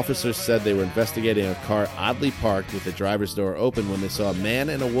 Officers said they were investigating a car oddly parked with the driver's door open when they saw a man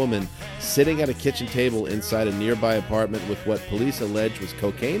and a woman sitting at a kitchen table inside a nearby apartment with what police alleged was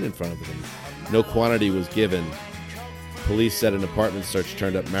cocaine in front of them. No quantity was given. Police said an apartment search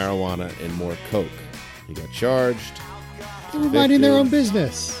turned up marijuana and more coke. He got charged. They were minding their own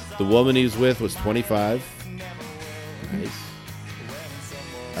business. The woman he was with was 25. Nice.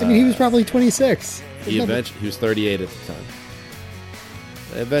 I mean, he was probably 26. He was 38 at the time.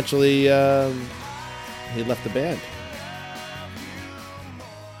 Eventually, he left the band.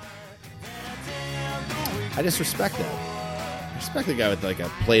 I just respect that. I respect the guy with like a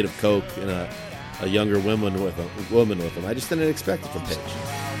plate of coke and a younger woman with him. I just didn't expect it from Page.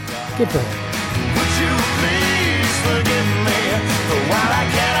 Good for him. Would you please forgive me for while I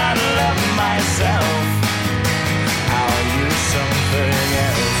cannot love myself? I'll use something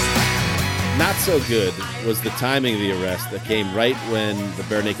else. Not so good was the timing of the arrest that came right when the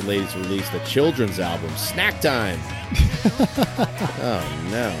Bare Naked Ladies released a children's album, Snack Time. Oh,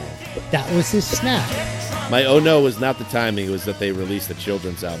 no. That was his snack. My oh no was not the timing. It was that they released a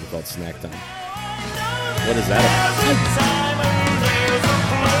children's album called Snack Time. What is that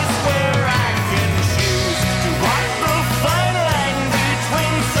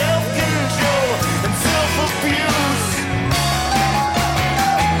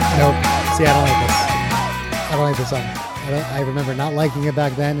Nope. See, I don't like this. I don't like this song. I remember not liking it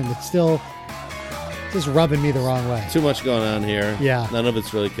back then, and it's still just rubbing me the wrong way. Too much going on here. Yeah. None of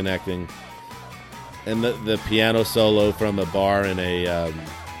it's really connecting. And the piano solo from a bar in a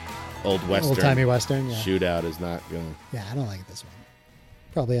old western, old-timey western, yeah. shootout is not going. Yeah, I don't like this one.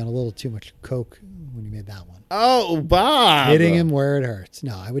 Probably on a little too much coke when you made that one. Oh, Bob! Hitting him where it hurts.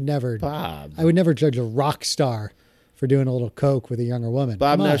 No, I would never. Bob. I would never judge a rock star for doing a little coke with a younger woman.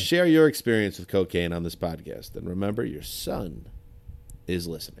 Bob, Come now on. share your experience with cocaine on this podcast. And remember, your son is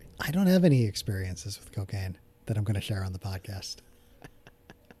listening. I don't have any experiences with cocaine that I'm going to share on the podcast.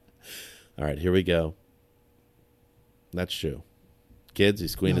 All right, here we go. That's true. Kids,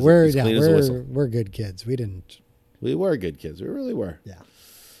 he's clean, No, he's clean as a whistle. We're good kids. We were good kids. We really were. Yeah.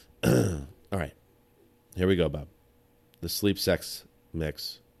 All right. Here we go, Bob. The sleep sex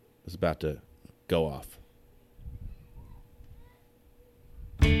mix is about to go off.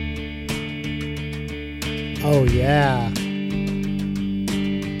 Oh, yeah.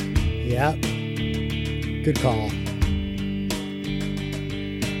 Yep. Good call.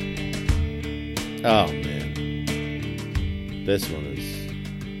 Oh, man. This one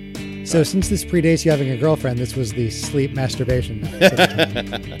is... So since this predates you having a girlfriend, this was the sleep masturbation.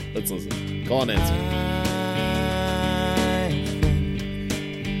 Let's listen. Call and answer.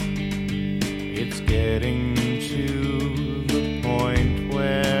 It's getting to the point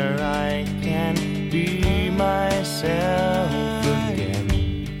where I can be myself again.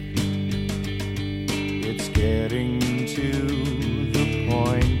 It's getting to the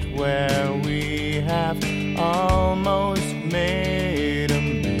point where we have almost made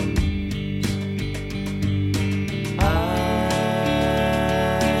amends.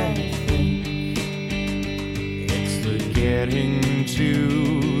 I think it's the getting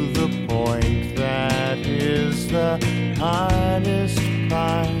to the point that is the hardest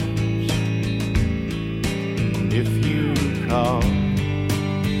part. If you call,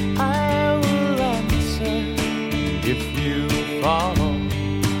 I will answer. If you fall, I'll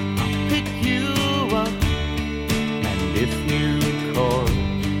pick you up. And if you call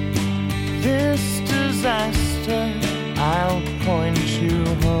this disaster, I'll point you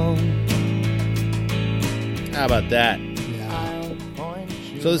home. How about that? I'll point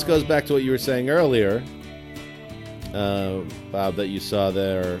you So this goes back to what you were saying earlier, Bob, that you saw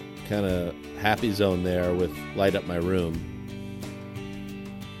their kind of happy zone there with Light Up My Room.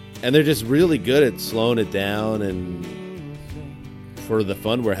 And they're just really good at slowing it down and for the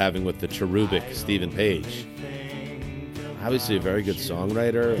fun we're having with the cherubic Stephen Page. Obviously a very good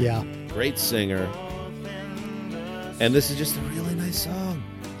songwriter. Yeah. Great singer. And this is just a really nice song.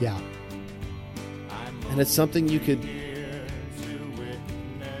 Yeah. And it's something you could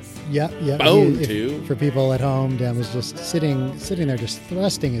Yeah. bone to. For people at home, Dan was just sitting there, just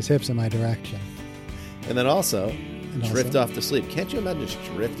thrusting his hips in my direction. And then also drift also- off to sleep. Can't you imagine just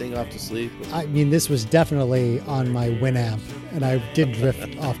drifting off to sleep? I mean, this was definitely on my Winamp, and I did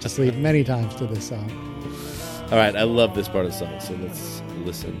drift off to sleep many times to this song. All right, I love this part of the song, so let's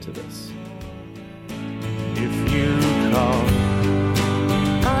listen to this. if you call.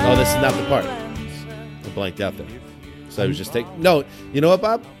 Oh, this is not the part. I blanked out there. So I was just taking... No, you know what,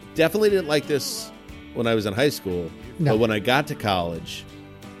 Bob? Definitely didn't like this when I was in high school. No. But when I got to college,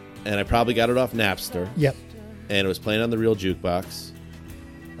 and I probably got it off Napster, Yep. and it was playing on the Real Jukebox,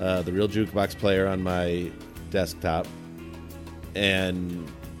 the Real Jukebox player on my desktop.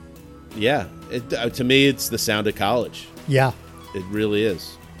 And yeah, to me, it's the sound of college. Yeah. It really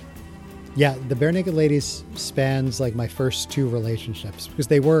is. Yeah, the Bare Naked Ladies spans like my first 2 relationships, because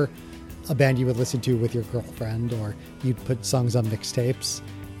they were a band you would listen to with your girlfriend, or you'd put songs on mixtapes.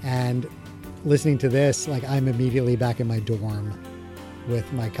 And listening to this, like, I'm immediately back in my dorm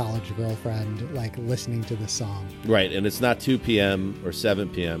with my college girlfriend, like, listening to this song. Right, and it's not 2 p.m. or 7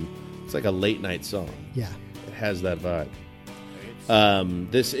 p.m. It's like a late night song. Yeah. It has that vibe.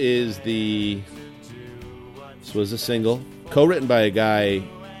 This was a single co-written by a guy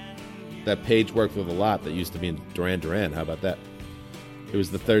that Paige worked with a lot that used to be in Duran Duran. How about that? It was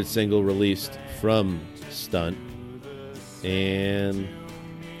the 3rd single released from Stunt, and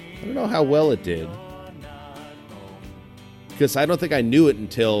I don't know how well it did, because I don't think I knew it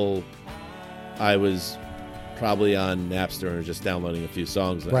until I was probably on Napster and just downloading a few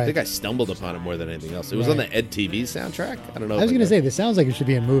songs. Right. I think I stumbled upon it more than anything else. It was on the Ed TV soundtrack. I don't know. I was going to say, this sounds like it should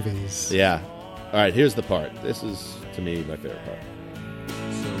be in movies. Yeah. All right, here's the part. This is, to me, my favorite part.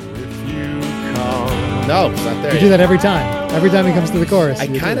 No, it's not there You yet. do that every time. Every time he comes to the chorus. I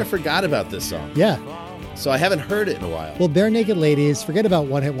you do kind of it. forgot about this song. Yeah. So I haven't heard it in a while. Well, Bare Naked Ladies, forget about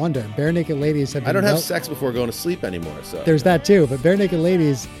One Hit Wonder. Bare Naked Ladies have been... I don't have sex before going to sleep anymore. So There's that too, but Bare Naked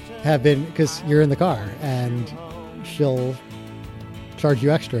Ladies have been, because you're in the car and she'll charge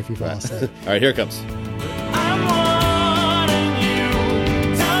you extra if you fall asleep. All right, here it comes.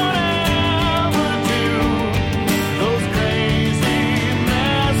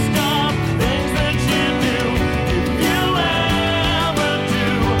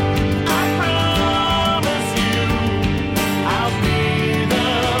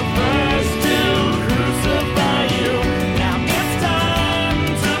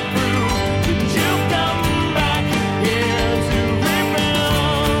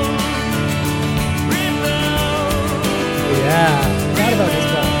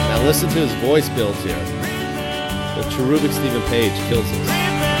 Listen to his voice builds here. The cherubic Stephen Page kills us.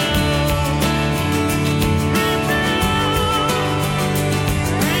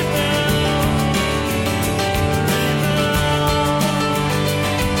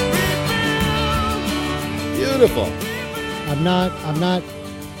 Beautiful. I'm not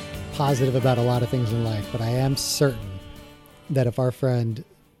positive about a lot of things in life, but I am certain that if our friend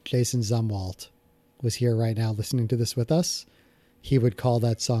Jason Zumwalt was here right now listening to this with us, he would call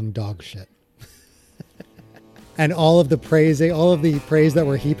that song dog shit. And all of the praise that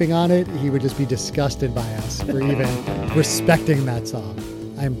we're heaping on it, he would just be disgusted by us for even respecting that song.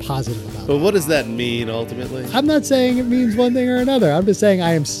 I'm positive about it. But what does that mean ultimately? I'm not saying it means one thing or another. I'm just saying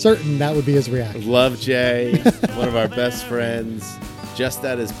I am certain that would be his reaction. Love Jay, one of our best friends, just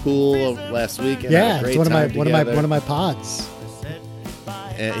at his pool last weekend. Yeah, it's one of my pods.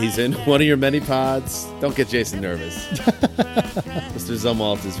 And he's in one of your many pods. Don't get Jason nervous. Mr.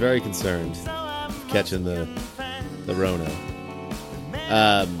 Zumwalt is very concerned catching the Rona.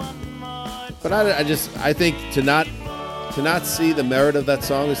 But I think to not see the merit of that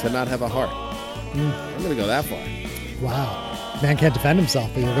song is to not have a heart. I'm going to go that far. Wow. Man can't defend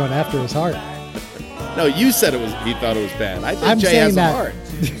himself, but you're going after his heart. No, you said he thought it was bad. I think I'm Jay has saying a that. heart.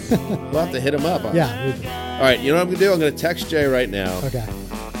 We'll have to hit him up. Yeah, we do. All right, you know what I'm going to do? I'm going to text Jay right now. Okay.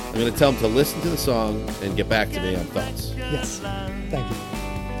 I'm going to tell him to listen to the song and get back to me on thoughts. Yes. Thank you.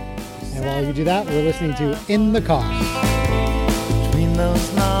 And while you do that, we're listening to In the Car. Between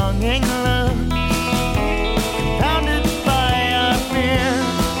those longing looks, compounded by our fear,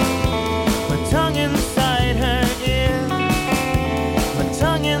 my tongue inside her ear, my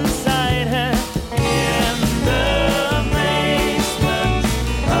tongue inside her, in the basement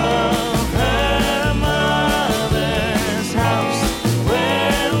of her mother's house,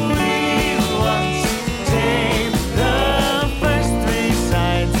 where we once taped the first 3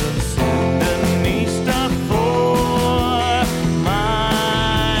 sides of Sandinista for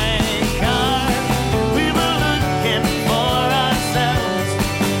my car. We were looking for ourselves,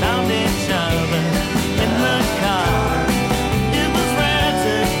 found each other in the car. It was rare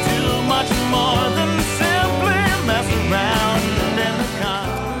to do much more than simply mess around in the car.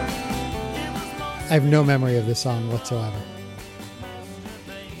 I have no memory of this song whatsoever.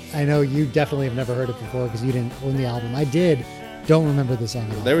 I know you definitely have never heard it before because you didn't own the album. I did. Don't remember the song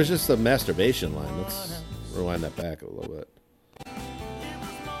at all. There was just a masturbation line. Let's rewind that back a little bit.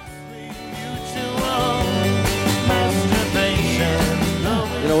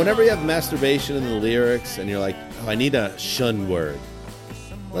 You know, whenever you have masturbation in the lyrics and you're like, oh, I need a shun word.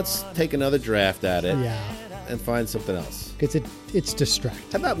 Let's take another draft at it Yeah. and find something else. Because it's distracting.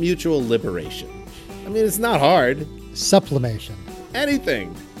 How about mutual liberation? I mean, it's not hard. Sublimation.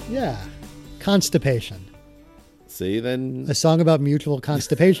 Anything. Yeah. Constipation. See, then A song about mutual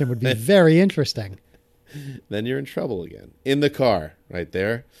constipation would be very interesting. then you're in trouble again. In the car, right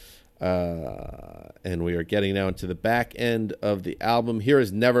there. And we are getting now into the back end of the album. Here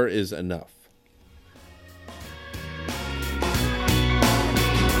is Never Is Enough.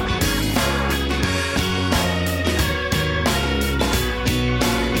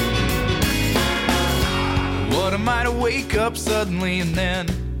 What am I to wake up suddenly and then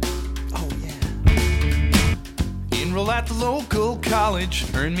enroll at the local college,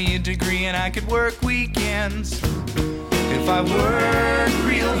 earn me a degree, and I could work weekends if I work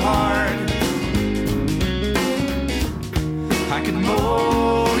real hard. I could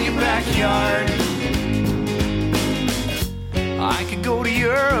mow your backyard. I could go to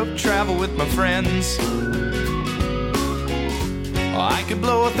Europe, travel with my friends. I could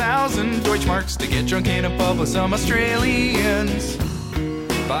blow 1,000 Deutschmarks to get drunk in a pub with some Australians.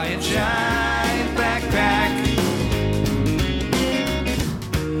 Buy a giant backpack,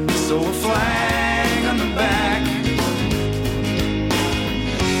 sew a flag on the back.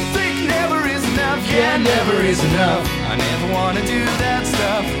 Think never is enough, yeah, never is enough. I never want to do that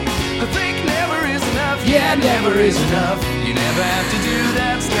stuff. I think never is enough, yeah, never is enough. You never have to do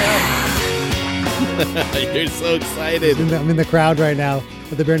that stuff. You're so excited. I'm in the crowd right now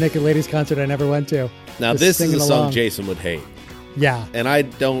at the Bare Naked Ladies concert I never went to. Now, Just this is a singing song along. Jason would hate. Yeah. And I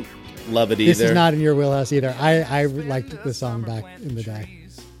don't love it either. This is not in your wheelhouse either. I liked the song back in the day.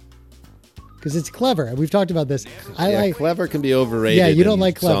 Because it's clever. We've talked about this. Clever can be overrated. Yeah, you don't in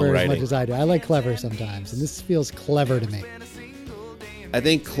like clever as songwriting. much as I do. I like clever sometimes, and this feels clever to me. I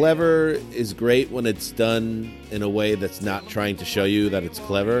think clever is great when it's done in a way that's not trying to show you that it's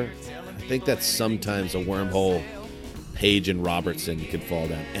clever. I think that's sometimes a wormhole Page and Robertson could fall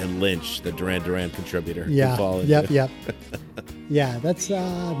down, and Lynch, the Duran Duran contributor, Yeah. could fall into. Yep. Yeah, that's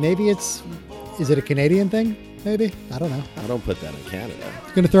maybe it's. Is it a Canadian thing? Maybe, I don't know. I don't put that in Canada.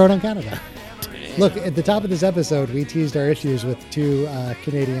 I'm going to throw it on Canada. Look, at the top of this episode, we teased our issues with two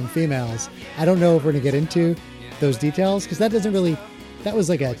Canadian females. I don't know if we're going to get into those details because that was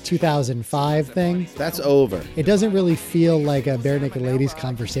like a 2005 thing. That's over. It doesn't really feel like a Bare Naked Ladies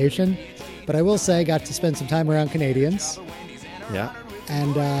conversation, but I will say I got to spend some time around Canadians. Yeah.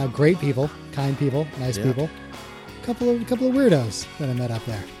 And great people, kind people, nice people. Couple of weirdos that I met up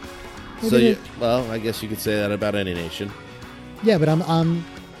there. So, I guess you could say that about any nation. Yeah, but I'm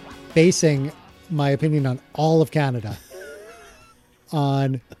basing my opinion on all of Canada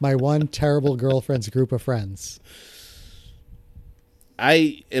on my one terrible girlfriend's group of friends.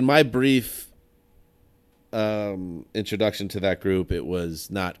 In my brief introduction to that group, it was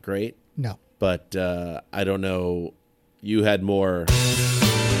not great. No. But I don't know. You had more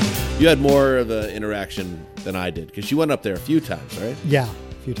of an interaction than I did because you went up there a few times, right? Yeah,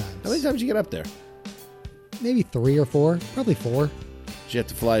 a few times. How many times did you get up there? Maybe 3 or 4, probably 4. Did you have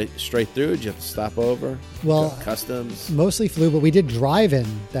to fly straight through? Did you have to stop over? Well, customs. Mostly flew, but we did drive in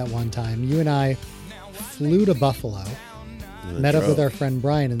that one time. You and I flew to Buffalo, met up with our friend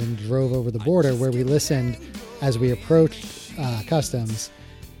Brian, and then drove over the border where we listened as we approached customs,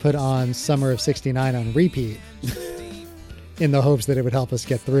 put on Summer of '69 on repeat in the hopes that it would help us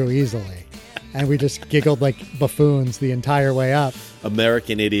get through easily. And we just giggled like buffoons the entire way up.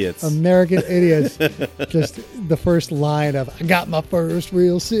 American idiots. Just the first line of, I got my first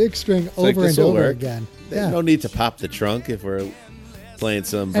real 6-string over and over again. There's no need to pop the trunk if we're playing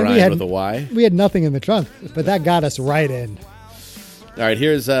some Brian with a Y. We had nothing in the trunk, but that got us right in. All right,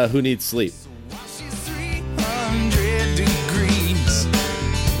 here's Who Needs Sleep.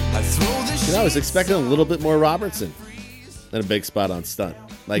 I was expecting a little bit more Robertson than a big spot on Stunt.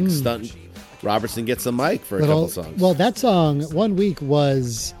 Stunt, Robertson gets the mic for a couple songs. Well, that song, One Week,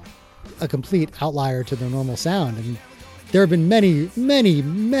 was a complete outlier to the normal sound. And there have been many, many,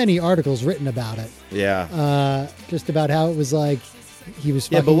 many articles written about it. Yeah. Just about how it was like he was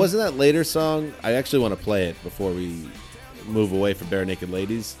fucking... Yeah, but wasn't that later song? I actually want to play it before we move away from Bare Naked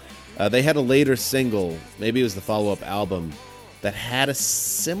Ladies. They had a later single, maybe it was the follow-up album, that had a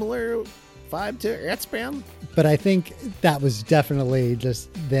similar vibe to Earthbound. But I think that was definitely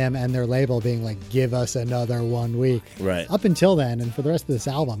just them and their label being like, give us another 1 week. Right. Up until then, and for the rest of this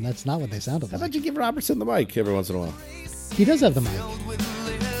album, that's not what they sounded How like. about you give Robertson the mic every once in a while? He does have the mic.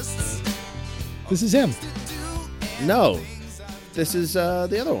 This is him. No. This is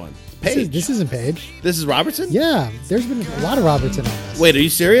the other one. Page. This isn't Page. This is Robertson? Yeah. There's been a lot of Robertson on this. Wait, are you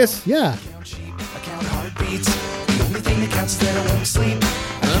serious? Yeah.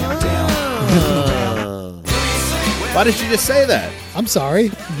 Why did you just say that? I'm sorry.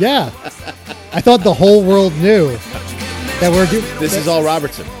 Yeah. I thought the whole world knew that This is all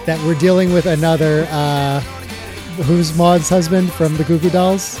Robertson. That we're dealing with another. Who's Maud's husband from the Goo Goo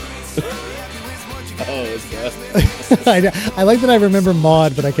Dolls? Oh, it's that. I like that I remember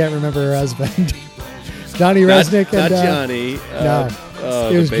Maud, but I can't remember her husband. Johnny Resnick Not and Johnny. no, Oh,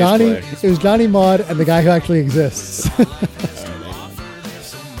 it was the bass Johnny. player. It was Johnny, Maud, and the guy who actually exists.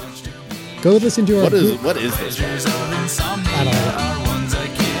 Go listen to our. What is this? I don't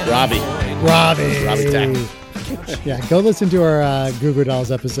know. Robbie Tack. Yeah, go listen to our Goo Goo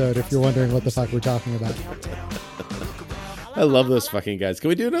Dolls episode if you're wondering what the fuck we're talking about. I love those fucking guys. Can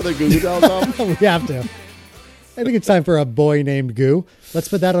we do another Goo Goo Dolls album? We have to. I think it's time for a boy named Goo. Let's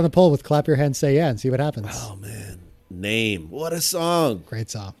put that on a poll with Clap Your Hands, Say Yeah, and see what happens. Oh, man. Name. What a song. Great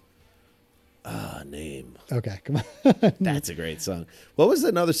song. Name. Okay, come on. That's a great song. What was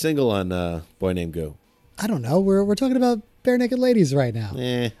another single on Boy Named Goo? I don't know. We're talking about Bare Naked Ladies right now.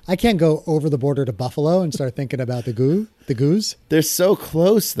 I can't go over the border to Buffalo and start thinking about the Goos. They're so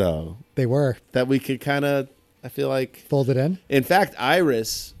close, though. They were. That we could kind of, I feel like... Fold it in? In fact,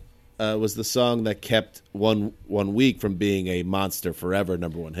 Iris was the song that kept one week from being a Monster Forever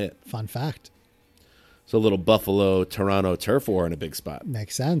 #1 hit. Fun fact. So a little Buffalo-Toronto turf war in a big spot.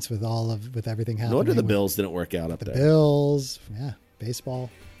 Makes sense with everything happening. No wonder the Bills didn't work out up the there. Bills, yeah, baseball.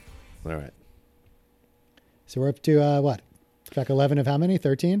 All right. So we're up to what? Track 11 of how many?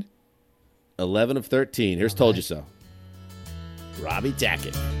 13? 11 of 13. Here's Told You So. Robbie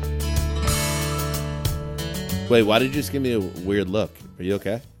Tackett. Wait, why did you just give me a weird look? Are you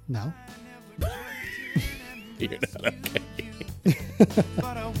okay? No. You're not okay.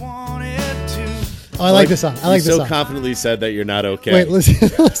 Oh, I like this song. I like this so song. confidently said that you're not okay. Wait, listen to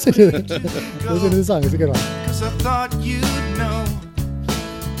this. Listen to the song. It's a good one. 'Cause I thought you'd know.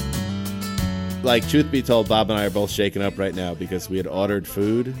 Like, truth be told, Bob and I are both shaken up right now because we had ordered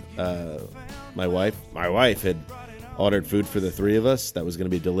food. My wife had ordered food for the three of us that was going to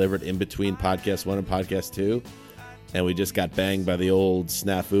be delivered in between podcast 1 and podcast 2. And we just got banged by the old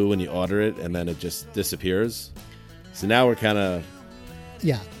snafu when you order it and then it just disappears. So now we're kind of...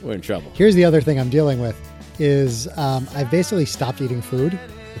 Yeah. We're in trouble. Here's the other thing I'm dealing with is I've basically stopped eating food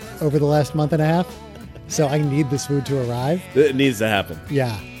over the last month and a half. So I need this food to arrive. It needs to happen.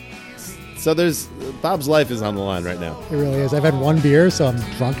 Yeah. So Bob's life is on the line right now. It really is. I've had one beer, so I'm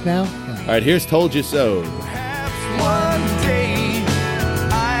drunk now. Yeah. All right, here's Told You So. One day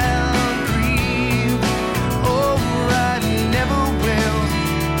I'll grieve. Oh, I never will.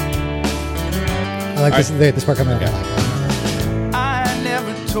 I like this part coming up. Okay. I like it. I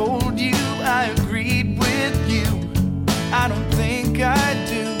never told you I agreed with you. I don't think I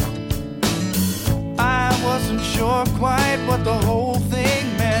do. I wasn't sure quite what the whole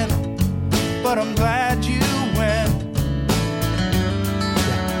thing meant, but I'm glad you went.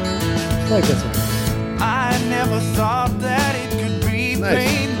 I like this one. I never thought that it could be Nice.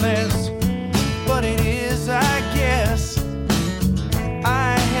 painless, but it is, I guess.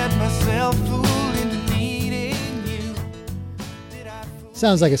 I had myself fooled into needing you.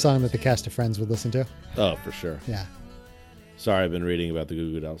 Sounds like a song that the cast of Friends would listen to. Oh, for sure. Yeah. Sorry, I've been reading about the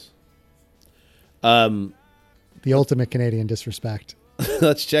Goo Goo Dolls. The ultimate Canadian disrespect.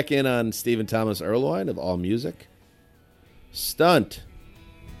 Let's check in on Stephen Thomas Erlewine of All Music. Stunt.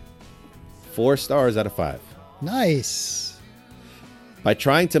 4 stars out of 5. Nice. By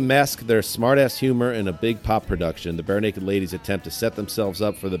trying to mask their smart-ass humor in a big pop production, the Bare Naked Ladies attempt to set themselves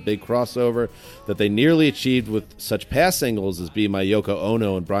up for the big crossover that they nearly achieved with such past singles as Be My Yoko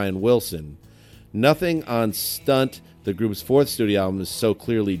Ono and Brian Wilson. Nothing on Stunt, the group's 4th studio album, is so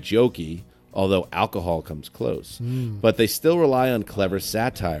clearly jokey, although Alcohol comes close. But they still rely on clever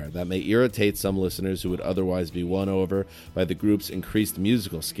satire that may irritate some listeners who would otherwise be won over by the group's increased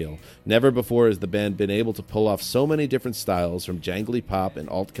musical skill. Never before has the band been able to pull off so many different styles, from jangly pop and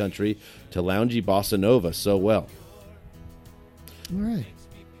alt country to loungy bossa nova, so well. All right.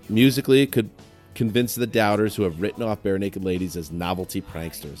 Musically, it could convince the doubters who have written off Bare Naked Ladies as novelty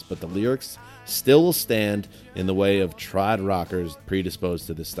pranksters, but the lyrics still will stand in the way of trad rockers predisposed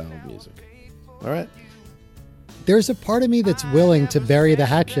to this style of music. All right. There's a part of me that's willing to bury the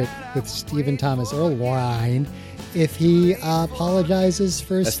hatchet with Stephen Thomas Erlewine if he apologizes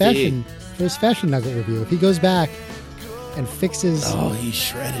for his STE. fashion nugget review. If he goes back and fixes. Oh, he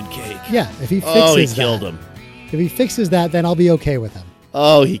shredded Cake. Yeah, if he fixes Oh, he that, killed him. If he fixes that, then I'll be okay with him.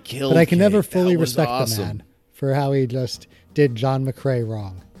 Oh, he killed But I can Cake. never fully That was respect awesome. the man for how he just did John McCrae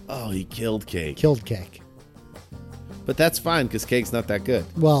wrong. Oh, he killed Cake. Killed Cake. But that's fine because Cake's not that good.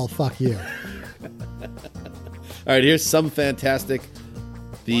 Well, fuck you. All right, here's Some Fantastic,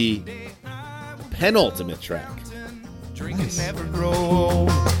 the penultimate track. Drink and never grow old.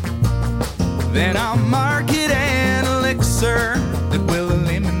 Then I'll market an elixir that will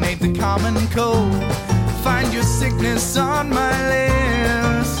eliminate the common cold. Find your sickness on my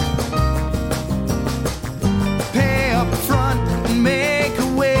list. Pay up front and make a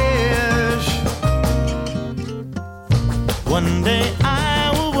wish. One day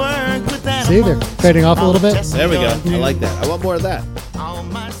I will work with animals. See, they're fading off a little bit. There we go. I like that. I want more of that. All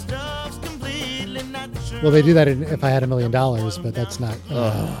my stuff's completely natural. Well, they do that if I had $1 million, but that's not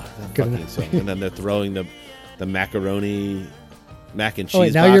good Fucking enough. song. And then they're throwing the macaroni, mac and cheese Oh,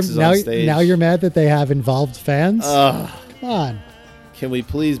 wait, boxes on stage. now you're mad that they have involved fans? Come on. Can we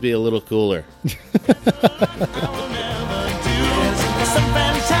please be a little cooler? Some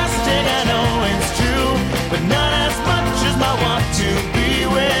fantastic, I know it's true, but not as much as my want to be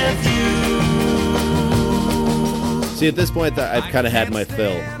with you. See, at this point, I've kind of had my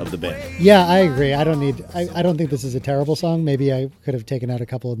fill of the band. Yeah, I agree. I don't think this is a terrible song. Maybe I could have taken out a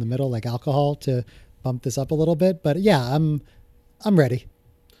couple in the middle, like Alcohol, to bump this up a little bit. But yeah, I'm ready.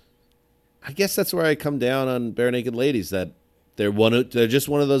 I guess that's where I come down on Bare Naked Ladies, that they're just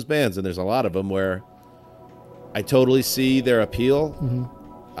one of those bands, and there's a lot of them where I totally see their appeal. Mm-hmm.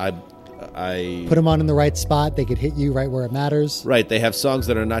 I Put them on in the right spot. They could hit you right where it matters. Right, they have songs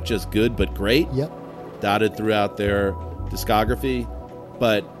that are not just good but great. Yep. Dotted throughout their discography.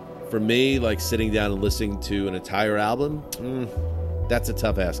 But for me, like sitting down and listening to an entire album, that's a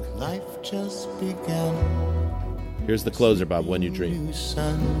tough ask. Life just began. Here's the closer, Bob, When You Dream.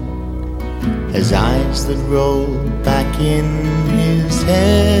 Sun, his eyes that roll back in his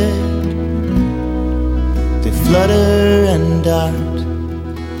head, they flutter and dart.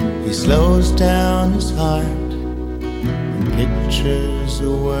 He slows down his heart and pictures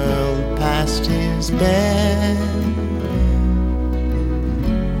a world past his bed.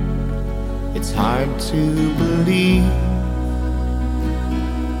 It's hard to believe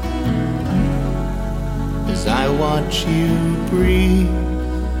as I watch you breathe.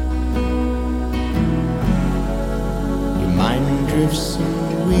 Your mind drifts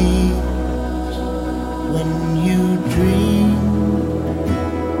and weaves when you dream.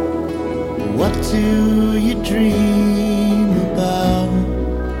 What do you dream about?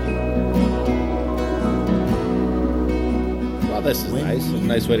 Well, this is nice. A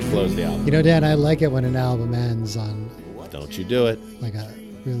nice way to close the album. You know, Dan, I like it when an album ends on Don't you do it. like a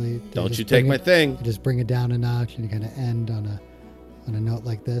really. Don't you take my thing. You just bring it down a notch and you kind of end on a note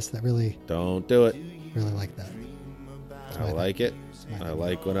like this. That really Don't do it. really like that. I like it. I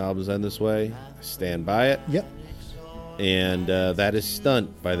like when albums end this way. I stand by it. Yep. And that is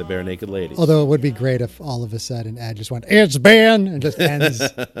Stunt by the Bare Naked Ladies. Although it would be great if all of a sudden Ed just went, "It's Ben," and just ends,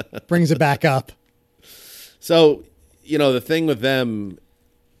 brings it back up. So, you know, the thing with them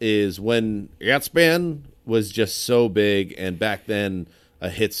is when It's Ben was just so big, and back then a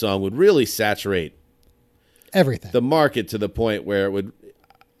hit song would really saturate Everything. the market to the point where it would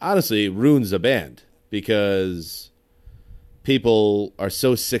honestly ruins a band, because people are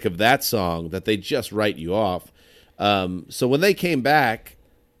so sick of that song that they just write you off. So when they came back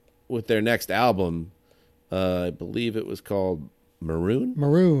with their next album, I believe it was called Maroon.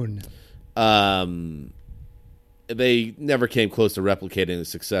 They never came close to replicating the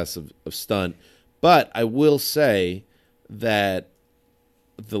success of Stunt. But I will say that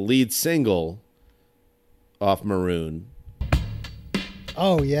the lead single off Maroon,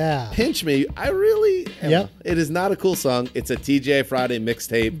 Oh yeah, Pinch Me, I really... Yep. It is not a cool song. It's a TJ Friday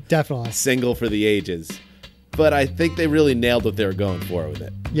mixtape definitely. single for the ages. But I think they really nailed what they were going for with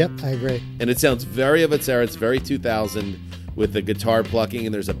it. Yep, I agree. And it sounds very of its era. It's very 2000 with the guitar plucking,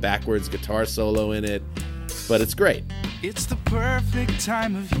 and there's a backwards guitar solo in it. But it's great. It's the perfect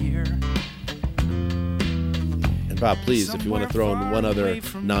time of year. And Bob, please, if you want to throw in one other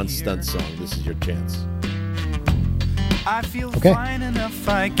non-stunt song, this is your chance. I feel Okay. fine enough,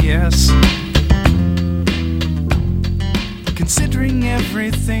 I guess. Considering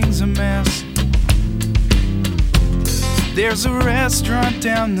everything's a mess. There's a restaurant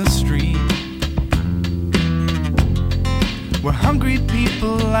down the street where hungry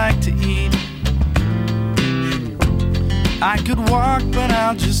people like to eat. I could walk, but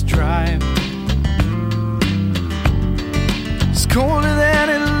I'll just drive. It's colder than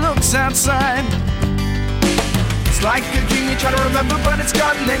it looks outside. It's like a dream you try to remember, but it's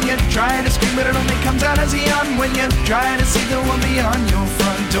gone. Then you try to scream, but it only comes out as a yawn when you try to see the one beyond your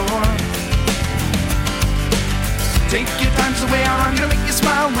front door. Take your time, so way out, I'm gonna make you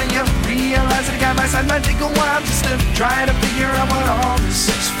smile when you realize that a guy by side might take a while just to try to figure out what all this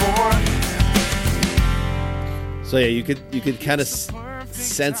is for. So yeah, you could kind of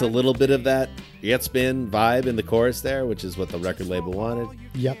sense a little bit of that Get Spin vibe in the chorus there, which is what the record label wanted.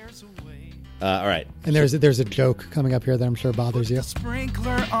 Yep. All right. And there's a joke coming up here that I'm sure bothers you.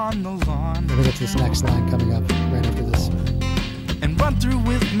 Sprinkler on the lawn. I think it's this next line coming up right after this. And run through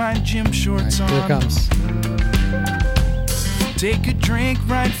with my gym shorts All right, here it on. comes. Take a drink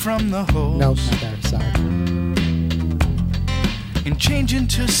right from the hose. Nope, not there. Sorry. And change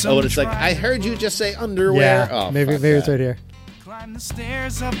into some. Oh, and it's like, I heard you just say underwear. Yeah, Oh, maybe fuck it's that. right here. Climb the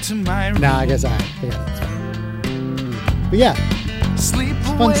stairs up to my room. Nah, I guess I forget it. It's fine. But yeah, Sleep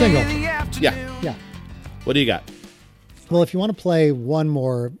fun away single. the afternoon. Yeah. yeah. What do you got? Well, if you want to play one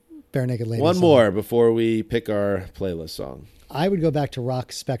more Bare Naked Ladies One song, more before we pick our playlist song. I would go back to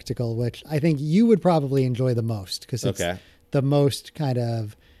Rock Spectacle, which I think you would probably enjoy the most because it's Okay. the most kind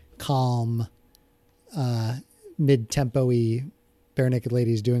of calm, mid-tempo-y Bare Naked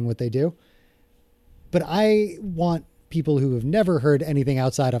Ladies doing what they do. But I want people who have never heard anything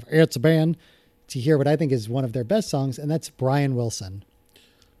outside of It's a Band to hear what I think is one of their best songs, and that's Brian Wilson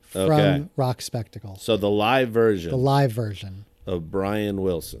from Okay. Rock Spectacle, So the live version the live version. of Brian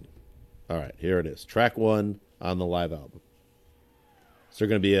Wilson. All right, here it is. Track 1 on the live album. Is there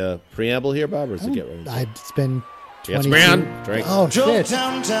going to be a preamble here, Bob, or does it get right into it? It's been Yes, 22 man. Drink. Oh, Drove shit.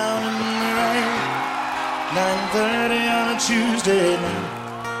 downtown in the rain, 9:30 on a Tuesday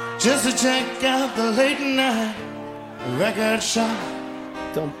night, just to check out the late night record shop.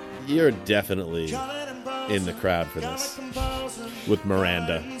 You're definitely in the crowd for this with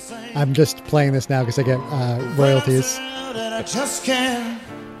Miranda. I'm just playing this now because I get royalties. That I just can't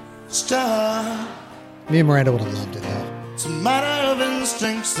stop. Me and Miranda would have loved it, though. It's a matter of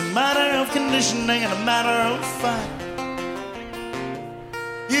instinct, it's a matter of conditioning, and a matter of fact.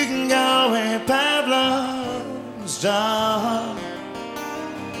 You can go where Pablo's dog.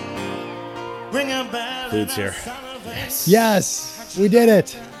 Bring a bell. Food's here. Yes, we did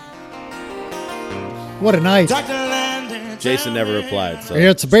it. What a night. Dr. Landon, Jason never replied, so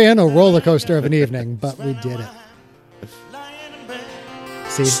It's been a roller coaster of an evening, but we did it.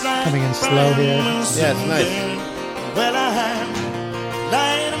 See, coming in slow here. yeah, it's nice. well, I'm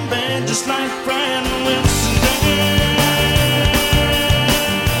lying in bed just like Brian Wilson did.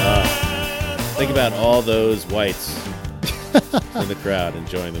 Think about all those whites in the crowd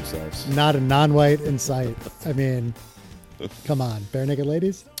enjoying themselves. Not a non-white in sight. I mean, come on, Bare Naked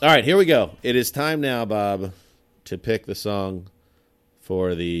Ladies. All right, here we go. It is time now, Bob, to pick the song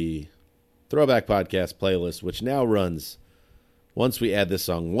for the Throwback Podcast playlist, which now runs, once we add this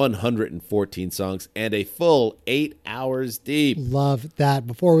song, 114 songs and a full 8 hours deep. Love that.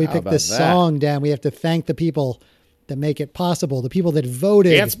 Before we How pick about this that? song, Dan, we have to thank the people that make it possible, the people that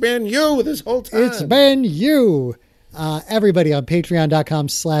voted. It's been you this whole time. It's been you. Everybody on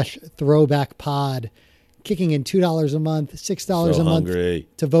patreon.com/throwbackpod, kicking in $2 a month, $6 So a month hungry.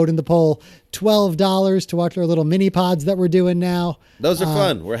 to vote in the poll, $12 to watch our little mini pods that we're doing now. Those are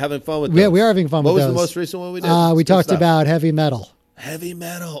fun. We're having fun with Yeah, those. we are having fun What with was those. the most recent one we did? We It's good talked stuff. about heavy metal. Heavy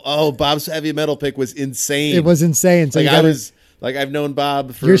metal. Oh, Bob's heavy metal pick was insane. It was insane. So Like you gotta, I've known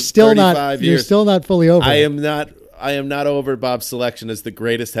Bob for you're still 35 not. years. You're still not fully over. I it. am not over Bob's selection as the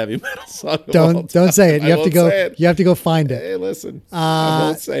greatest heavy metal song of all time. Don't say it. I You have to won't go. say it. You have to go find it. Hey, listen. I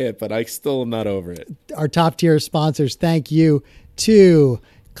won't say it, but I still am not over it. Our top tier sponsors. Thank you to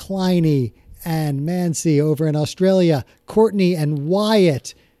Kleiny and Mancy over in Australia, Courtney and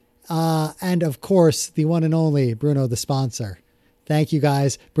Wyatt, and of course the one and only Bruno, the sponsor. Thank you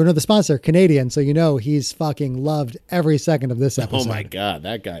guys. Bruno, the sponsor, Canadian, so you know he's fucking loved every second of this episode. Oh my God,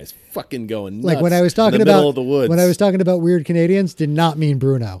 that guy is fucking going nuts. Like when I was talking in the about middle of the woods. when I was talking about weird Canadians, did not mean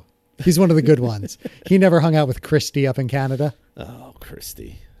Bruno. He's one of the good ones. He never hung out with Christy up in Canada. Oh,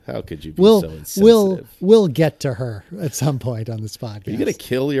 Christy, how could you be so insensitive? We'll get to her at some point on this podcast. Are you gonna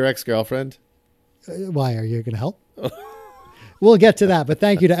kill your ex-girlfriend? Why are you going to help? We'll get to that, but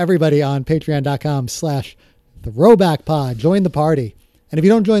thank you to everybody on patreon.com/throwbackpod. Join the party. And if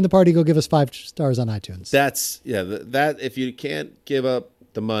you don't join the party, go give us 5 stars on iTunes. That if you can't give up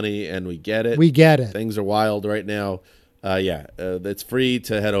the money, and we get it. We get it. Things are wild right now. It's free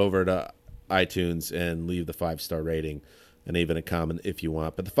to head over to iTunes and leave the 5-star rating and even a comment if you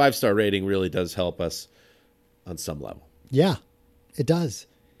want. But the 5-star rating really does help us on some level. Yeah, it does.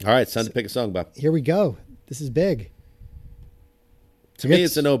 All right, it's time to pick a song, Bob. Here we go. This is big. To me,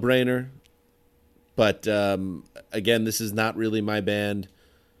 it's a no-brainer. But again, this is not really my band.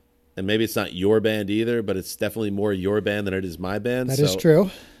 And maybe it's not your band either, but it's definitely more your band than it is my band. That is true.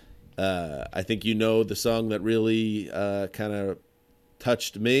 I think you know the song that really kind of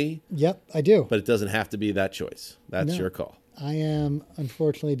touched me. Yep, I do. But it doesn't have to be that choice. That's No. your call. I am,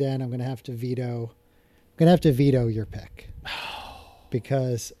 unfortunately, Dan, I'm going to have to veto. I'm going to have to veto your pick.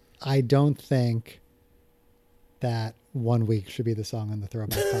 Because I don't think that 1 week should be the song on the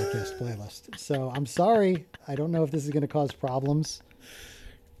Throwback Podcast playlist. So I'm sorry. I don't know if this is going to cause problems.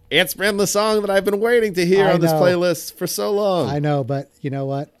 It's been the song that I've been waiting to hear on this playlist for so long. I know, but you know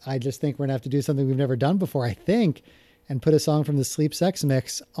what? I just think we're going to have to do something we've never done before, I think, and put a song from the Sleep Sex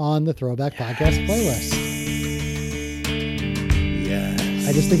Mix on the Throwback Podcast playlist. Yes.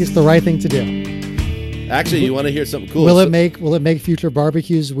 I just think it's the right thing to do. Actually, you want to hear something cool? Will it make future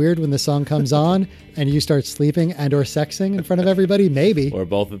barbecues weird when the song comes on and you start sleeping and or sexing in front of everybody? Maybe. Or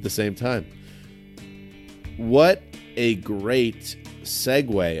both at the same time. What a great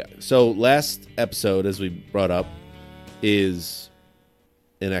segue. So last episode, as we brought up, is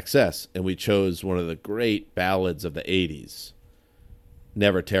In Excess, and we chose one of the great ballads of the 80s,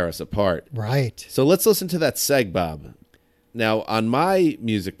 Never Tear Us Apart. Right. So let's listen to that seg, Bob. Now, on my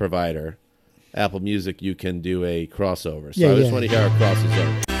music provider, Apple Music, you can do a crossover. So I just want to hear how it crosses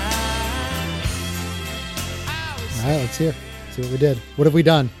over. All right, let's hear. See what we did. What have we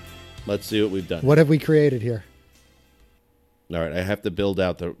done? Let's see what we've done. What have we created here? All right, I have to build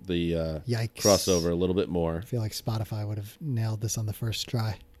out the Yikes. crossover a little bit more. I feel like Spotify would have nailed this on the first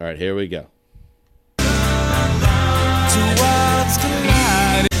try. All right, here we go. I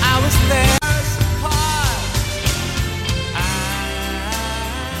was there.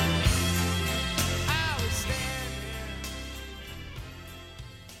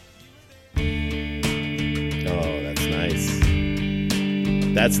 Oh, that's nice.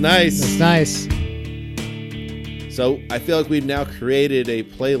 That's nice. That's nice. So I feel like we've now created a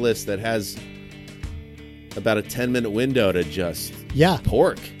playlist that has about a 10-minute window to just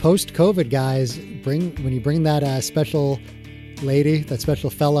pork. Post-COVID, guys, when you bring that special lady, that special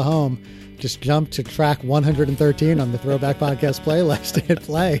fella home, just jump to track 113 on the Throwback Podcast playlist and hit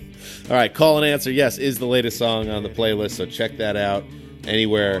play. All right, Call and Answer, yes, is the latest song on the playlist, so check that out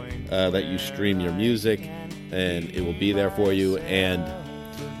anywhere that you stream your music, and it will be there for you. And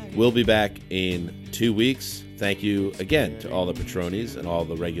we'll be back in 2 weeks. Thank you again to all the Patronis and all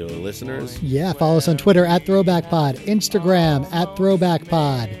the regular listeners. Yeah, follow us on Twitter at ThrowbackPod, Instagram at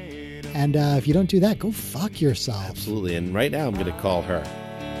ThrowbackPod. And if you don't do that, go fuck yourself. Absolutely. And right now I'm going to call her.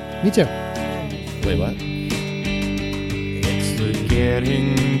 Me too. Wait, what? It's the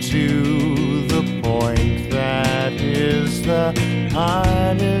getting to the point that is the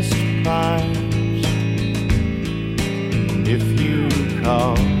hardest part. If you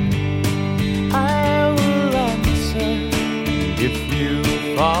call